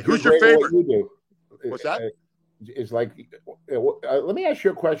 Like, who's your favorite? What you do. What's that? It's like, let me ask you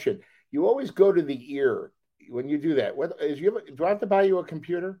a question. You always go to the ear when you do that. Do I have to buy you a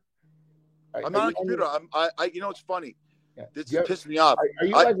computer? I'm not on a computer. It's funny. Yeah. This is pissing me off. Are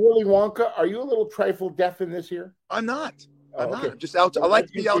you like Willy Wonka? Are you a little trifle deaf in this ear? I'm not. I'm not. I'm just out. I like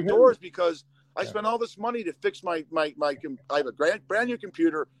to be outdoors because I spend all this money to fix my. I have a brand new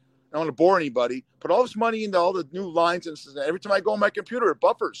computer. I don't want to bore anybody. Put all this money into all the new lines, and every time I go on my computer, it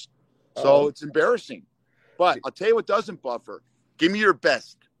buffers. So it's embarrassing. But I'll tell you what doesn't buffer. Give me your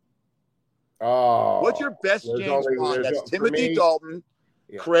best. What's your best James Bond? That's Timothy Dalton.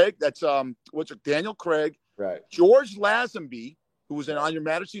 Yeah. Craig. That's Daniel Craig. Right. George Lazenby, who was in On Your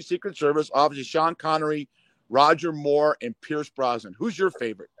Majesty's Secret Service. Obviously, Sean Connery, Roger Moore, and Pierce Brosnan. Who's your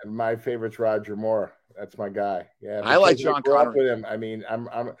favorite? And my favorite's Roger Moore. That's my guy. Yeah, I like Sean Connery. With him. I mean,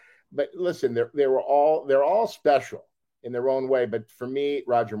 but listen, they're all special in their own way. But for me,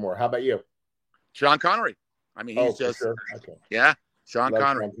 Roger Moore. How about you? Sean Connery. I mean, he's just sure. Okay. Yeah, Sean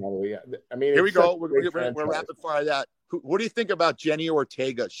Connery. Yeah. I mean, here we go. We're rapid fire that. What do you think about Jenny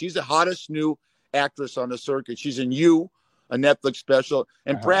Ortega? She's the hottest new actress on the circuit. She's in You, a Netflix special.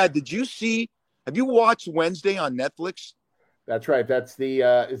 And Brad, have you watched Wednesday on Netflix? That's right. That's the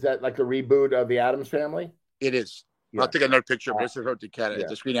is that like a reboot of the Addams Family? It is. Yeah. I'll take another picture of her. This is her at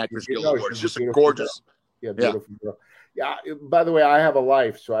the Screen Actors Guild Award. It's just a gorgeous. Girl. Yeah, beautiful girl. Yeah. By the way, I have a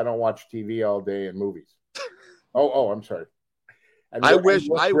life, so I don't watch TV all day and movies. I'm sorry. I wish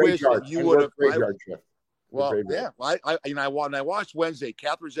that you would have. Well, yeah. I watched Wednesday.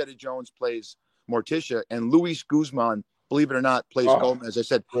 Catherine Zeta-Jones plays Morticia, and Luis Guzman, believe it or not, plays Gomez. I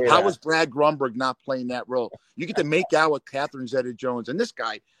said, how is Brad Grunberg not playing that role? You get to make out with Catherine Zeta-Jones, and this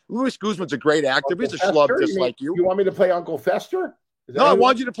guy, Luis Guzman's a great actor. He's a schlub just like you. You want me to play Uncle Fester? No, I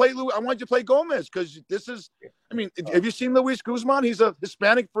want you to play Louis. I want you to play Gomez because this is. I mean, have you seen Luis Guzman? He's a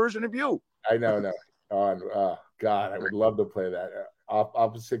Hispanic version of you. I know. No. God, I would love to play that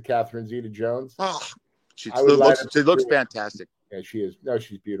opposite Catherine Zeta-Jones. Oh, she looks fantastic. Yeah, she is. No,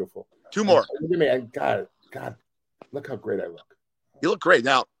 she's beautiful. Two more. And God, look how great I look. You look great.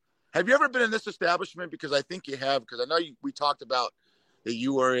 Now, have you ever been in this establishment? Because I think you have. Because I know we talked about that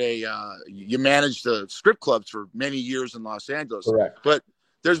you were you managed the strip clubs for many years in Los Angeles. Correct. But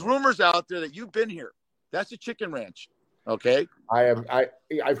There's rumors out there that you've been here. That's a chicken ranch. Okay.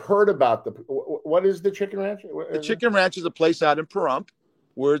 I've heard about what is the chicken ranch? The chicken ranch is a place out in Pahrump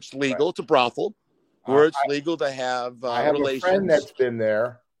where it's legal. It's a brothel where it's legal to have I have relations. a friend that's been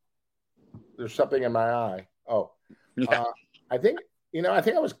there. There's something in my eye. Oh, yeah. I think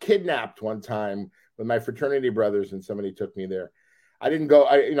I was kidnapped one time with my fraternity brothers, and somebody took me there. I didn't go.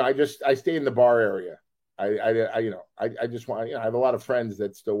 I stay in the bar area. I just want. I have a lot of friends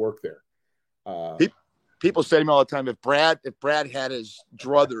that still work there. People say to me all the time, if Brad had his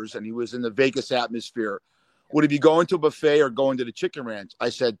druthers and he was in the Vegas atmosphere, would he be going to a buffet or going to the chicken ranch? I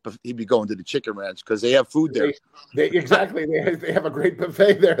said he'd be going to the chicken ranch because they have food there. Exactly. They have a great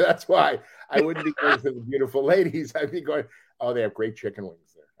buffet there. That's why I wouldn't be going to the beautiful ladies. I'd be going, oh, they have great chicken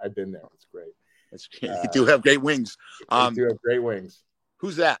wings there. I've been there. It's great. You do have great wings. They do have great wings.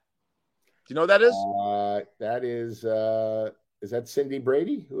 Who's that? Do you know who that is? That is that Cindy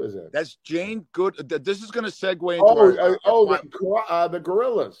Brady? Who is it? That's Jane Good. This is going to segue into the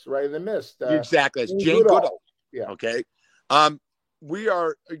gorillas, right in the mist. Exactly. It's Jane Goodall. Yeah. Okay. We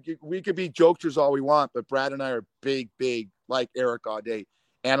could be jokesters all we want, but Brad and I are big, like Erik Aude,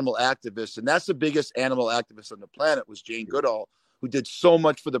 animal activists. And that's the biggest animal activist on the planet was Jane Goodall, who did so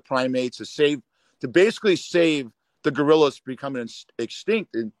much for the primates to basically save the gorillas becoming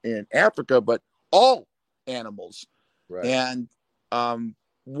extinct in Africa, but all animals. Right. And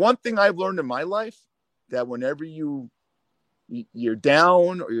one thing I've learned in my life, that whenever you're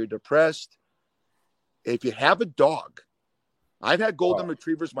down or you're depressed, if you have a dog, I've had golden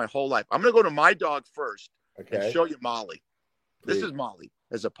retrievers my whole life. I'm going to go to my dog first and show you Molly. Please. This is Molly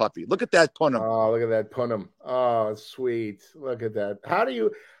as a puppy. Look at that punum. Oh, look at that punum. Oh, sweet. Look at that. How do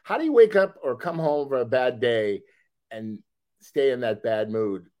you wake up or come home from a bad day and stay in that bad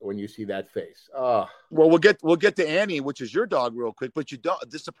mood when you see that face? Oh, well, we'll get to Annie, which is your dog, real quick. But you don't.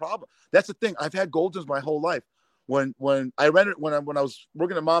 This is the problem. That's the thing. I've had Goldens my whole life. When I rented when I was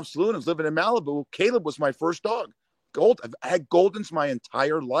working at Mom's Saloon, I was living in Malibu. Caleb was my first dog. I had Goldens my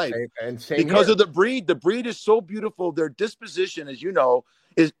entire life, and because of the breed. The breed is so beautiful. Their disposition, as you know,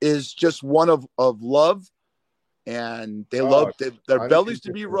 is just one of love. And they love their bellies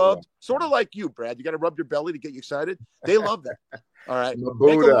to be rubbed, sort of like you, Brad. You got to rub your belly to get you excited. They love that. All right.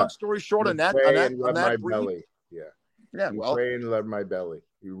 Make a long story short on that breed. Belly. Yeah. Well, pray and love my belly.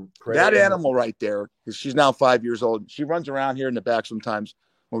 That animal right there, because she's now 5 years old. She runs around here in the back sometimes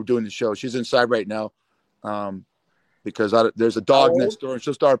when we're doing the show. She's inside right now, because there's a dog next door, and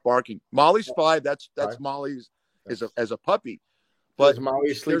she'll start barking. Molly's 5. That's Molly's as a puppy. But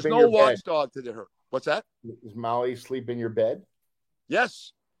Molly sleep there's in no your watchdog to her. What's that? Does Molly sleep in your bed?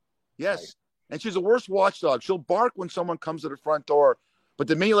 Yes. Right. And she's a worse watchdog. She'll bark when someone comes to the front door, but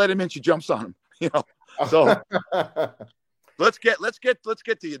the minute you let him in, she jumps on him. So let's get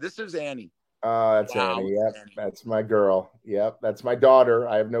to you. This is Annie. That's Annie. Yep, Annie. That's my girl. Yep, that's my daughter.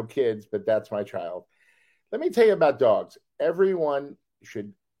 I have no kids, but that's my child. Let me tell you about dogs. Everyone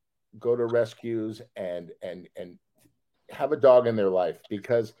should go to rescues and have a dog in their life,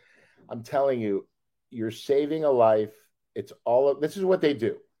 because I'm telling you, you're saving a life. This is what they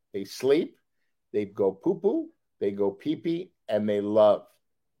do. They sleep, they go poo-poo, they go pee-pee, and they love.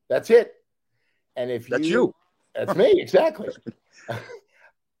 That's it. And that's me, exactly.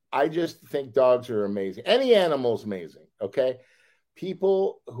 I just think dogs are amazing. Any animal's amazing, okay?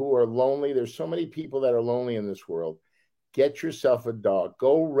 People who are lonely, there's so many people that are lonely in this world. Get yourself a dog.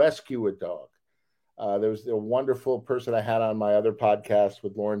 Go rescue a dog. There was a wonderful person I had on my other podcast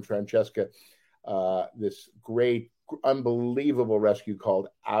with Lauren Francesca, this great, unbelievable rescue called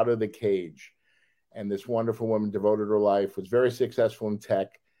Out of the Cage. And this wonderful woman devoted her life, was very successful in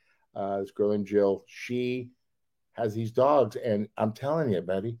tech. This girl named Jill, she has these dogs. And I'm telling you,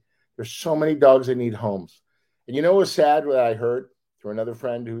 Betty, there's so many dogs that need homes. And you know what was sad, what I heard through another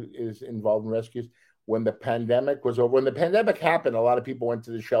friend who is involved in rescues? When the pandemic was over, when the pandemic happened, a lot of people went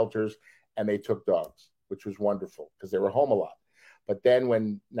to the shelters and they took dogs, which was wonderful because they were home a lot. But then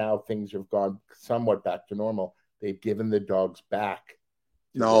when now things have gone somewhat back to normal, they've given the dogs back.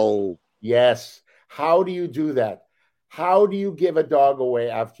 No. Yes. How do you do that? How do you give a dog away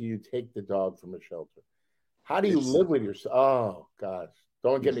after you take the dog from a shelter? How do you live with yourself? Oh, gosh.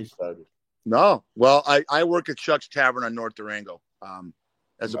 Don't get me started. No. Well, I work at Chuck's Tavern on North Durango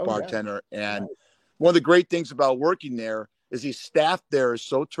as a bartender. Yeah. And one of the great things about working there is the staff there is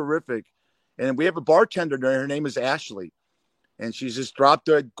so terrific. And we have a bartender there. Her name is Ashley. And she's just dropped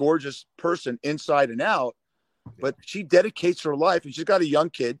a gorgeous person inside and out. But she dedicates her life. And she's got a young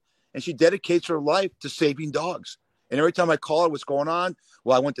kid. And she dedicates her life to saving dogs. And every time I call her, what's going on?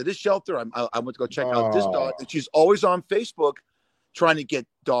 Well, I went to this shelter. I went to go check out this dog. And she's always on Facebook trying to get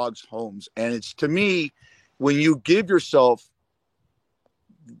dogs homes. And it's, to me, when you give yourself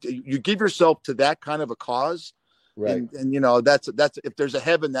to that kind of a cause, Right. and you know, that's if there's a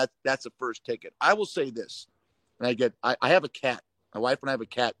heaven, that's the first ticket. I will say this, and I have a cat. My wife and I have a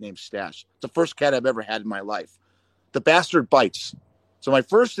cat named Stash. It's the first cat I've ever had in my life. The bastard bites. So my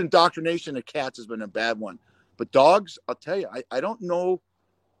first indoctrination of cats has been a bad one. But dogs, I'll tell you, I don't know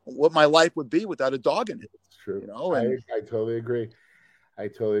what my life would be without a dog in it. It's true. You know, I totally agree. I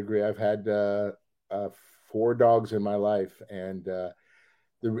totally agree. I've had 4 dogs in my life, and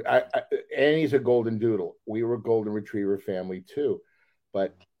Annie's a golden doodle. We were a golden retriever family too,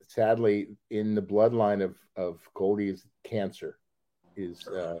 but sadly, in the bloodline of Goldie's, cancer is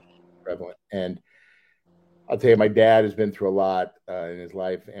prevalent. And I'll tell you, my dad has been through a lot in his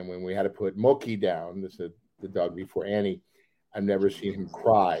life, and when we had to put Mookie down, this is the dog before Annie, I've never seen him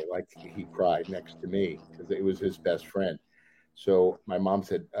cry like he cried next to me, because it was his best friend. So my mom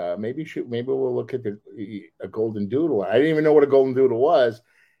said, maybe we'll look at a golden doodle. I didn't even know what a golden doodle was,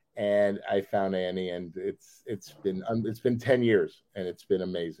 and I found Annie, and it's been 10 years, and it's been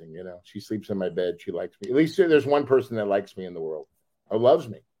amazing. You know, she sleeps in my bed. She likes me. At least there's one person that likes me in the world, or loves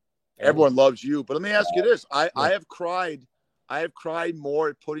me. Everyone loves you. But let me ask you this: I have cried more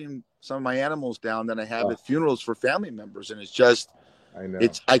at putting some of my animals down than I have at funerals for family members, and it's just, I know,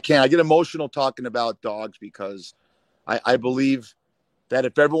 I get emotional talking about dogs, because I believe that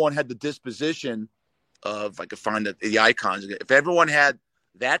if everyone had the disposition of, I could find the icons, if everyone had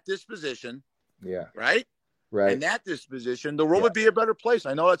that disposition, right, and that disposition, the world would be a better place.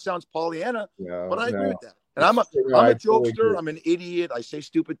 I know that sounds Pollyanna, but I agree with that. And I'm a jokester. I'm an idiot. I say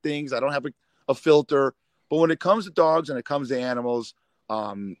stupid things. I don't have a filter. But when it comes to dogs and it comes to animals,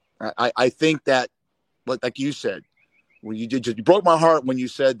 I think that, like you said, when you broke my heart when you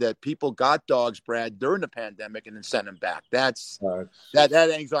said that people got dogs, Brad, during the pandemic and then sent them back. That's that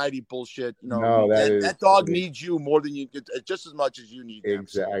anxiety bullshit. You know, that dog needs you more than you, just as much as you need them.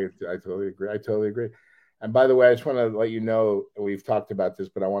 Exactly. I totally agree. And by the way, I just want to let you know, we've talked about this,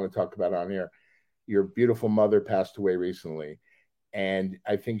 but I want to talk about it on here. Your beautiful mother passed away recently, and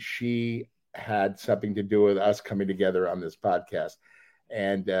I think she had something to do with us coming together on this podcast.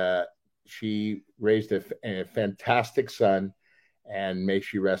 And she raised a fantastic son, and may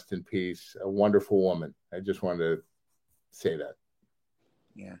she rest in peace. A wonderful woman. I just wanted to say that.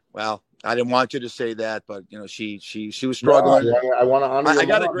 Yeah. Well, I didn't want you to say that, but you know, she was struggling. No, I want to honor you.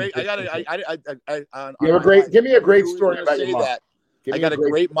 Give me a great story about your mom. I got a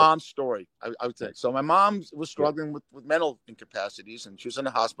great mom story. I would say. So my mom was struggling with mental incapacities, and she was in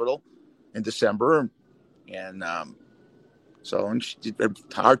the hospital in December, and she did a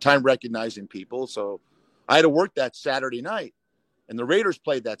hard time recognizing people. So I had to work that Saturday night, and the Raiders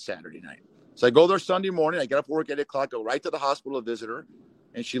played that Saturday night. So I go there Sunday morning. I get up at work at 8 o'clock, go right to the hospital to visit her,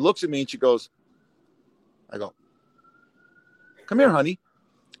 and she looks at me and she goes, I go, "Come here, honey."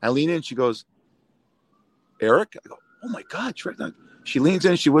 I lean in, she goes, "Erik?" I go, "Oh my God." She leans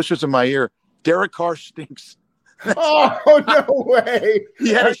in, she whispers in my ear, "Derek Carr stinks." Oh, no way. He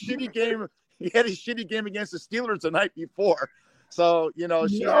had a shitty game against the Steelers the night before. So, you know,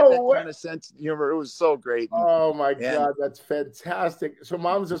 she had that kind of sense of humor. It was so great. Oh my God, that's fantastic. So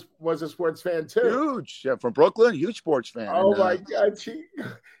mom was a sports fan too. Huge. Yeah, from Brooklyn, huge sports fan. Oh my God, she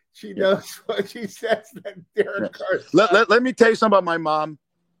knows what she says, that Derek Carr. Let me tell you something about my mom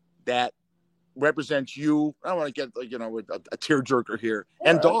that represents you. I don't want to get, you know, a tearjerker here.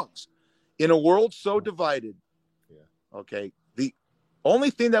 And dogs. In a world so divided, okay, the only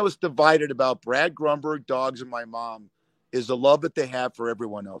thing that was divided about Brad Grunberg, dogs, and my mom is the love that they have for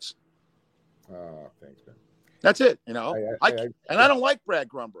everyone else. Oh, thanks, man. That's it. You know, I don't like Brad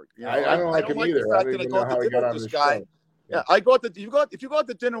Grunberg. You know, I don't like him either. I don't even know how he got on this guy. Yeah, I go out if you go out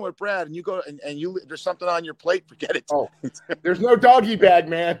to dinner with Brad and you go and there's something on your plate, forget it. Oh, there's no doggy bag,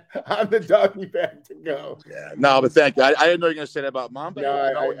 man. I'm the doggy bag to go. Yeah, no, but thank you. I didn't know you were going to say that about mom. But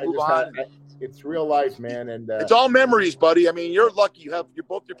it's real life, man, and it's all memories, buddy. I mean, you're lucky.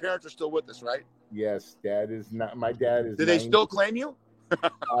 Both your parents are still with us, right? Yes, Dad is not. My dad is. Do they still claim you?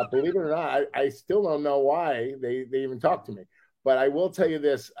 Believe it or not, I still don't know why they even talk to me. But I will tell you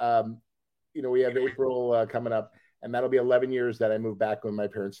this. You know, we have April coming up. And that'll be 11 years that I moved back with my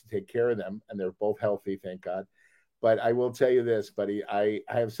parents to take care of them. And they're both healthy, thank God. But I will tell you this, buddy. I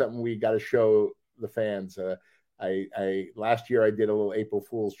have something we got to show the fans. Last year I did a little April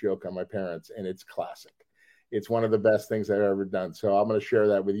Fool's joke on my parents, and it's classic. It's one of the best things I've ever done. So I'm going to share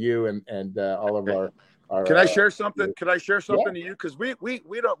that with you and all of our. Can I share something? Can I share something to you? Because we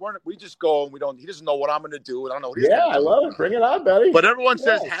just go and he doesn't know what I'm going to do. I don't know what he's going to do. I love it. Bring it on, buddy. But everyone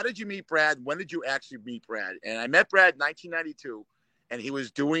says, "How did you meet Brad? When did you actually meet Brad?" And I met Brad in 1992, and he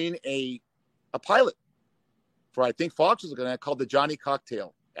was doing a pilot for, I think Fox was looking at, called the Johnny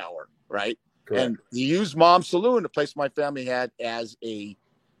Cocktail Hour, right? Correct. And he used Mom's Saloon, the place my family had, as a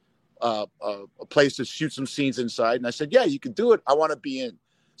place to shoot some scenes inside. And I said, yeah, you can do it. I want to be in.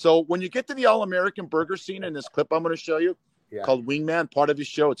 So when you get to the All-American Burger scene in this clip I'm going to show you, called Wingman, part of his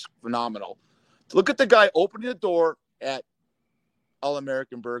show, it's phenomenal. Look at the guy opening the door at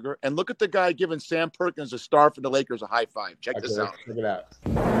All-American Burger, and look at the guy giving Sam Perkins, a star for the Lakers, a high five. Check this out. Check it out.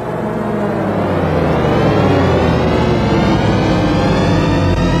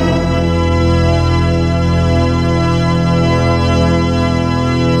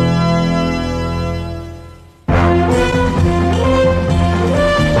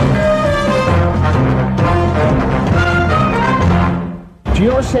 Do you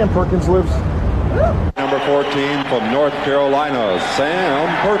know where Sam Perkins lives? Number 14 from North Carolina, Sam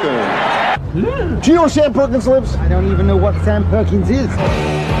Perkins. Do you know where Sam Perkins lives? I don't even know what Sam Perkins is.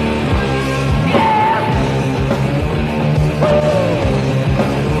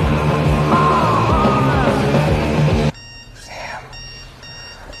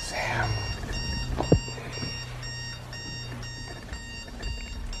 Sam.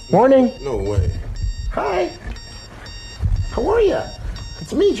 Morning. No way. Hi. How are you?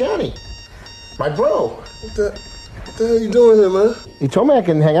 It's me, Johnny. My bro. What the hell you doing here, man? You told me I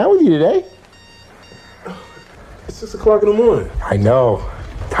can hang out with you today. It's 6 o'clock in the morning. I know.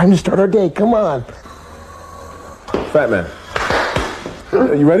 Time to start our day. Come on. Fat man.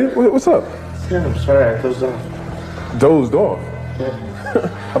 Are you ready? What's up? Yeah, I'm sorry. I dozed off. Dozed off? Yeah.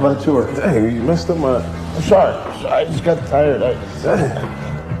 How about a tour? Dang, you messed up my... I'm sorry. I just got tired.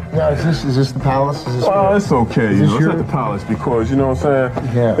 Now, is this the palace? Is this it's okay. You know, it's not the palace because, you know what I'm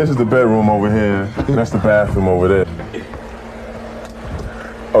saying? Yeah. This is the bedroom over here, and that's the bathroom over there.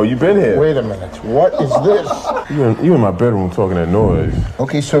 Oh, you been here? Wait a minute. What is this? You in my bedroom talking that noise.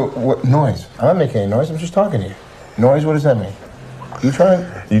 Okay, so what noise? I'm not making any noise. I'm just talking to you. Noise? What does that mean? You trying?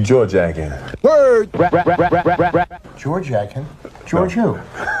 You jaw jacking. Word! George jacking? George who?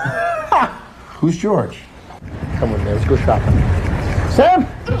 Who's George? Come with me. Let's go shopping. Sam?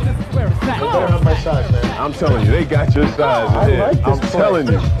 They better have my size, man. I'm telling you, they got your size. I like this I'm telling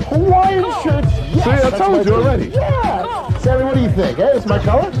you. Hawaiian shirts. Yes, see, I told you already. Yeah. Sammy, what do you think? Hey, it's my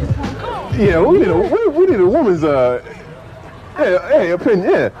color? Yeah, we need a woman's opinion.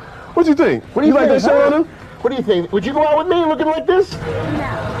 Yeah. What you think? What do you like that shirt on him? What do you think? Would you go out with me looking like this? No.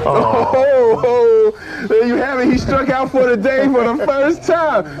 Oh, there you have it. He struck out for the day for the first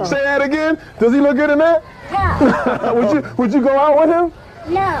time. Say that again. Does he look good in that? No. Would you go out with him?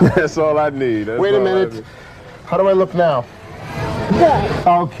 No. That's all I need. Wait a minute. How do I look now? Good.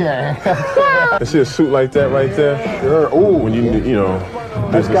 Okay. I see a suit like that right there. Sure. Ooh. When you know,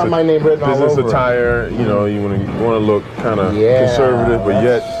 it's got my name written all over. Business attire. You know, you want to look kind of conservative, but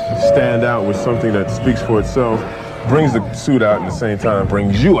yet stand out with something that speaks for itself. Brings the suit out at the same time.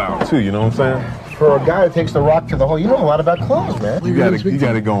 Brings you out too. You know what I'm saying? For a guy that takes the rock to the hole, you know a lot about clothes, man. You got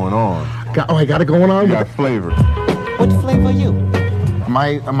it going on. I got it going on. You got flavor. What flavor are you? Am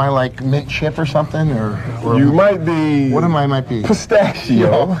I like mint chip or something, or you might be? What am I? Might be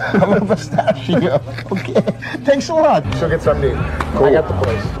pistachio. I'm a pistachio. Okay. Thanks a lot. So get something to eat. Cool. I got the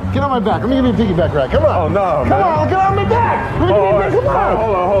place. Get on my back. Let me give you a piggyback ride. Come on. Oh no, man. Come on. Get on my back. Come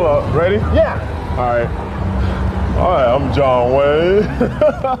on. Hold on. Ready? Yeah. All right, I'm John Wayne.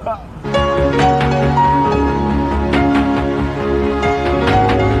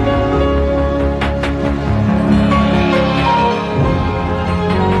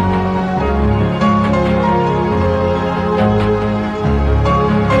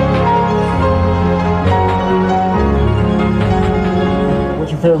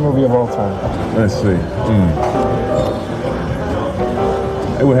 What's your favorite movie of all time? Let's see.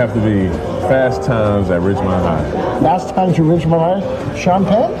 It would have to be Fast Times at Ridgemont High. Fast Times at Ridgemont High? Sean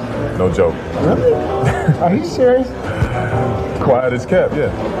Penn? No joke. Really? Are you serious? Quiet as kept,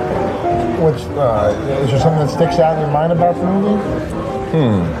 yeah. Is there something that sticks out in your mind about the movie?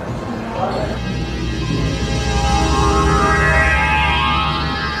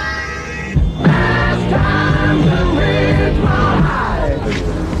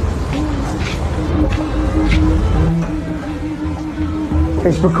 Hey,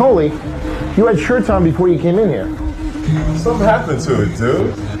 Spicoli, you had shirts on before you came in here. Something happened to it,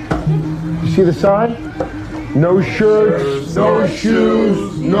 dude. You see the sign? No shirts, no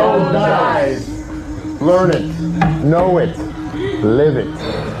shoes, no dies. Learn it, know it, live it.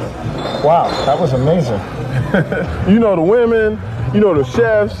 Wow, that was amazing. You know the women, you know the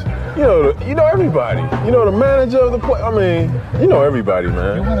chefs, you know everybody. You know the manager of the place. I mean, you know everybody,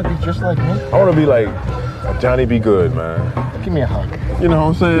 man. You want to be just like me? I want to be like Johnny B. Good, man. Give me a hug. You know what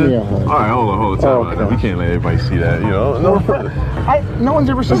I'm saying? Yeah. All right, hold the time out there. We can't let everybody see that, you know? No one's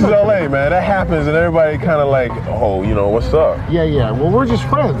ever said This is that. LA, man. That happens, and everybody kind of like, oh, you know, what's up? Yeah. Well, we're just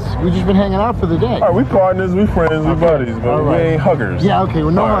friends. We've just been hanging out for the day. All right, we partners, we friends, we buddies, but we ain't huggers. Yeah, okay.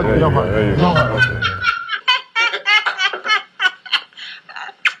 Well, no hug. Right, No hug. No hug. Okay.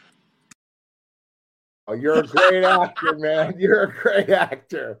 Oh, you're a great actor, man. You're a great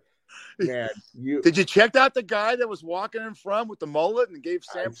actor. Man, Did you check out the guy that was walking in front with the mullet and gave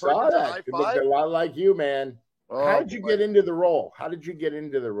Sam Perkins a high It five? looked a lot like you, man. Oh, How did you get into the role? How did you get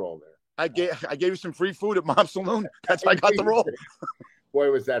into the role there? I gave you some free food at Mom's Saloon. That's how I got the role. Boy,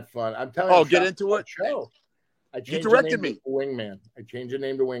 was that fun. I'm telling you. Oh, get into it. Show. You directed me. Wingman. I changed the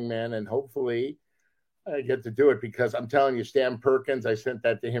name to Wingman, and hopefully I get to do it because I'm telling you, Stan Perkins, I sent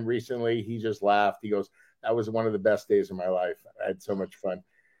that to him recently. He just laughed. He goes, that was one of the best days of my life. I had so much fun.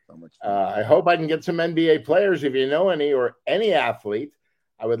 I hope I can get some NBA players. If you know any or any athlete,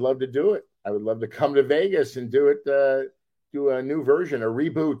 I would love to do it. I would love to come to Vegas and do it, do a new version, a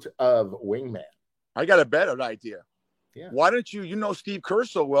reboot of Wingman. I got a better idea. Yeah. Why don't you know Steve Kerr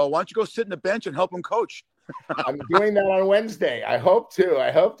so well? Why don't you go sit in the bench and help him coach? I'm doing that on Wednesday. I hope to.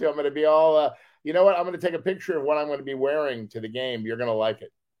 I'm going to be all, you know what? I'm going to take a picture of what I'm going to be wearing to the game. You're going to like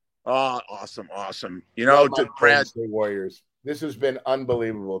it. Oh, awesome. You know, Brad. Warriors. This has been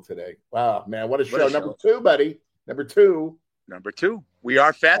unbelievable today. Wow, man. What a show. Number 2, buddy. Number two. We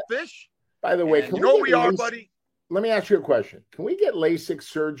are Fat Fish. By the way, we are, buddy. Let me ask you a question. Can we get LASIK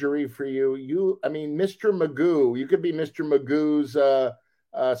surgery for you? Mr. Magoo, you could be Mr. Magoo's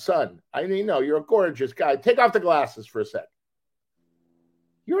son. I mean, no, you're a gorgeous guy. Take off the glasses for a sec.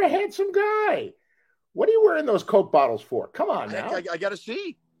 You're a handsome guy. What are you wearing those Coke bottles for? Come on now. I got to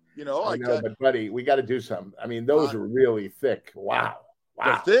see. You know, I know, but buddy, we got to do something. I mean, those are really thick. Wow.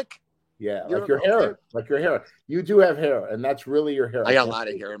 They're thick? Yeah, like your hair. You do have hair, and that's really your hair. I got a lot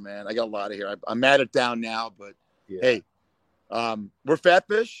of hair, man. I'm at it down now, but hey, we're Fat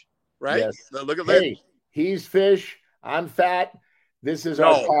Fish, right? Yes. Look at Hey, he's Fish. I'm fat. This is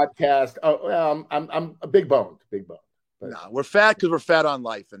our podcast. Oh, well, I'm a big boned. No, we're fat because we're fat on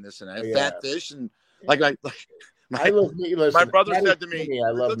life and this and that. Fat Fish and my brother said to me,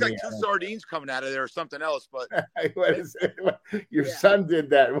 "I look like 2 sardines coming out of there or something else." But what is it? Your son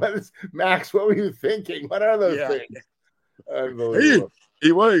did that. Max? What were you thinking? What are those things? Unbelievable.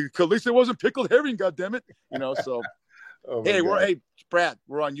 At least it wasn't pickled herring. goddammit. You know. So Brad,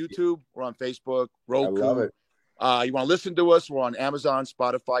 we're on YouTube. We're on Facebook. Roku. I love it. You want to listen to us? We're on Amazon,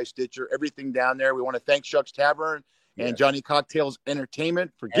 Spotify, Stitcher, everything down there. We want to thank Shucks Tavern and Johnny Cocktails Entertainment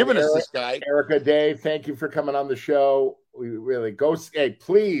for giving us this guy. Erica Day, thank you for coming on the show. We really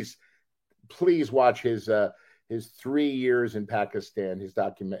please watch his 3 years in Pakistan, his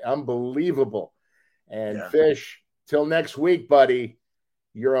document. Unbelievable. And Fish, till next week, buddy.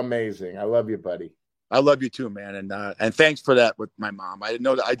 You're amazing. I love you, buddy. I love you too, man. And thanks for that with my mom. I didn't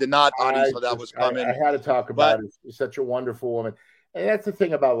know that. I did not audience that was coming. I had to talk about it. She's such a wonderful woman. And that's the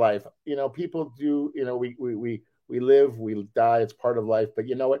thing about life. You know, people do, you know, we live, we die. It's part of life. But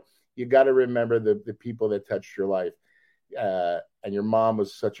you know what? You got to remember the people that touched your life. And your mom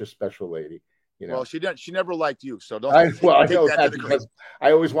was such a special lady. You know? Well, she never liked you. So don't. I know that because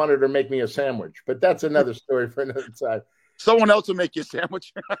I always wanted her to make me a sandwich. But that's another story for another time. Someone else will make you a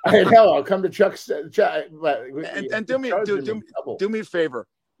sandwich. I know. I'll come to Chuck's. And do me a favor.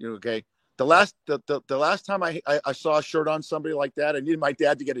 Okay. The last time I saw a shirt on somebody like that, I needed my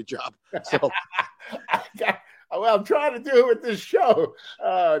dad to get a job. So. Well, I'm trying to do it with this show.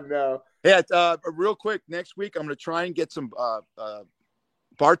 Oh, no. Yeah, real quick, next week I'm going to try and get some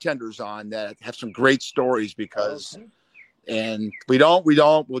bartenders on that have some great stories because and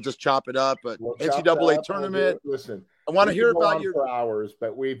we'll just chop it up. But NCAA tournament. Listen, I want to hear about for hours,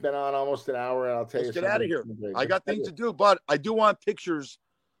 but we've been on almost an hour, and I'll tell you. Get out of here. I got things to do, but I do want pictures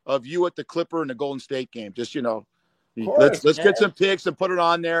of you at the Clipper and the Golden State game. Just let's get some pics and put it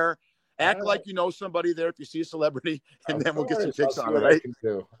on there. Act like you know somebody there if you see a celebrity, and then we'll get some pics on it, right?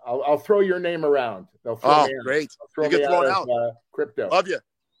 I'll throw your name around. Great. You get thrown out. Crypto. Love you.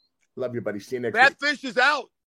 Love you, buddy. See you next week. Fat Fish is out.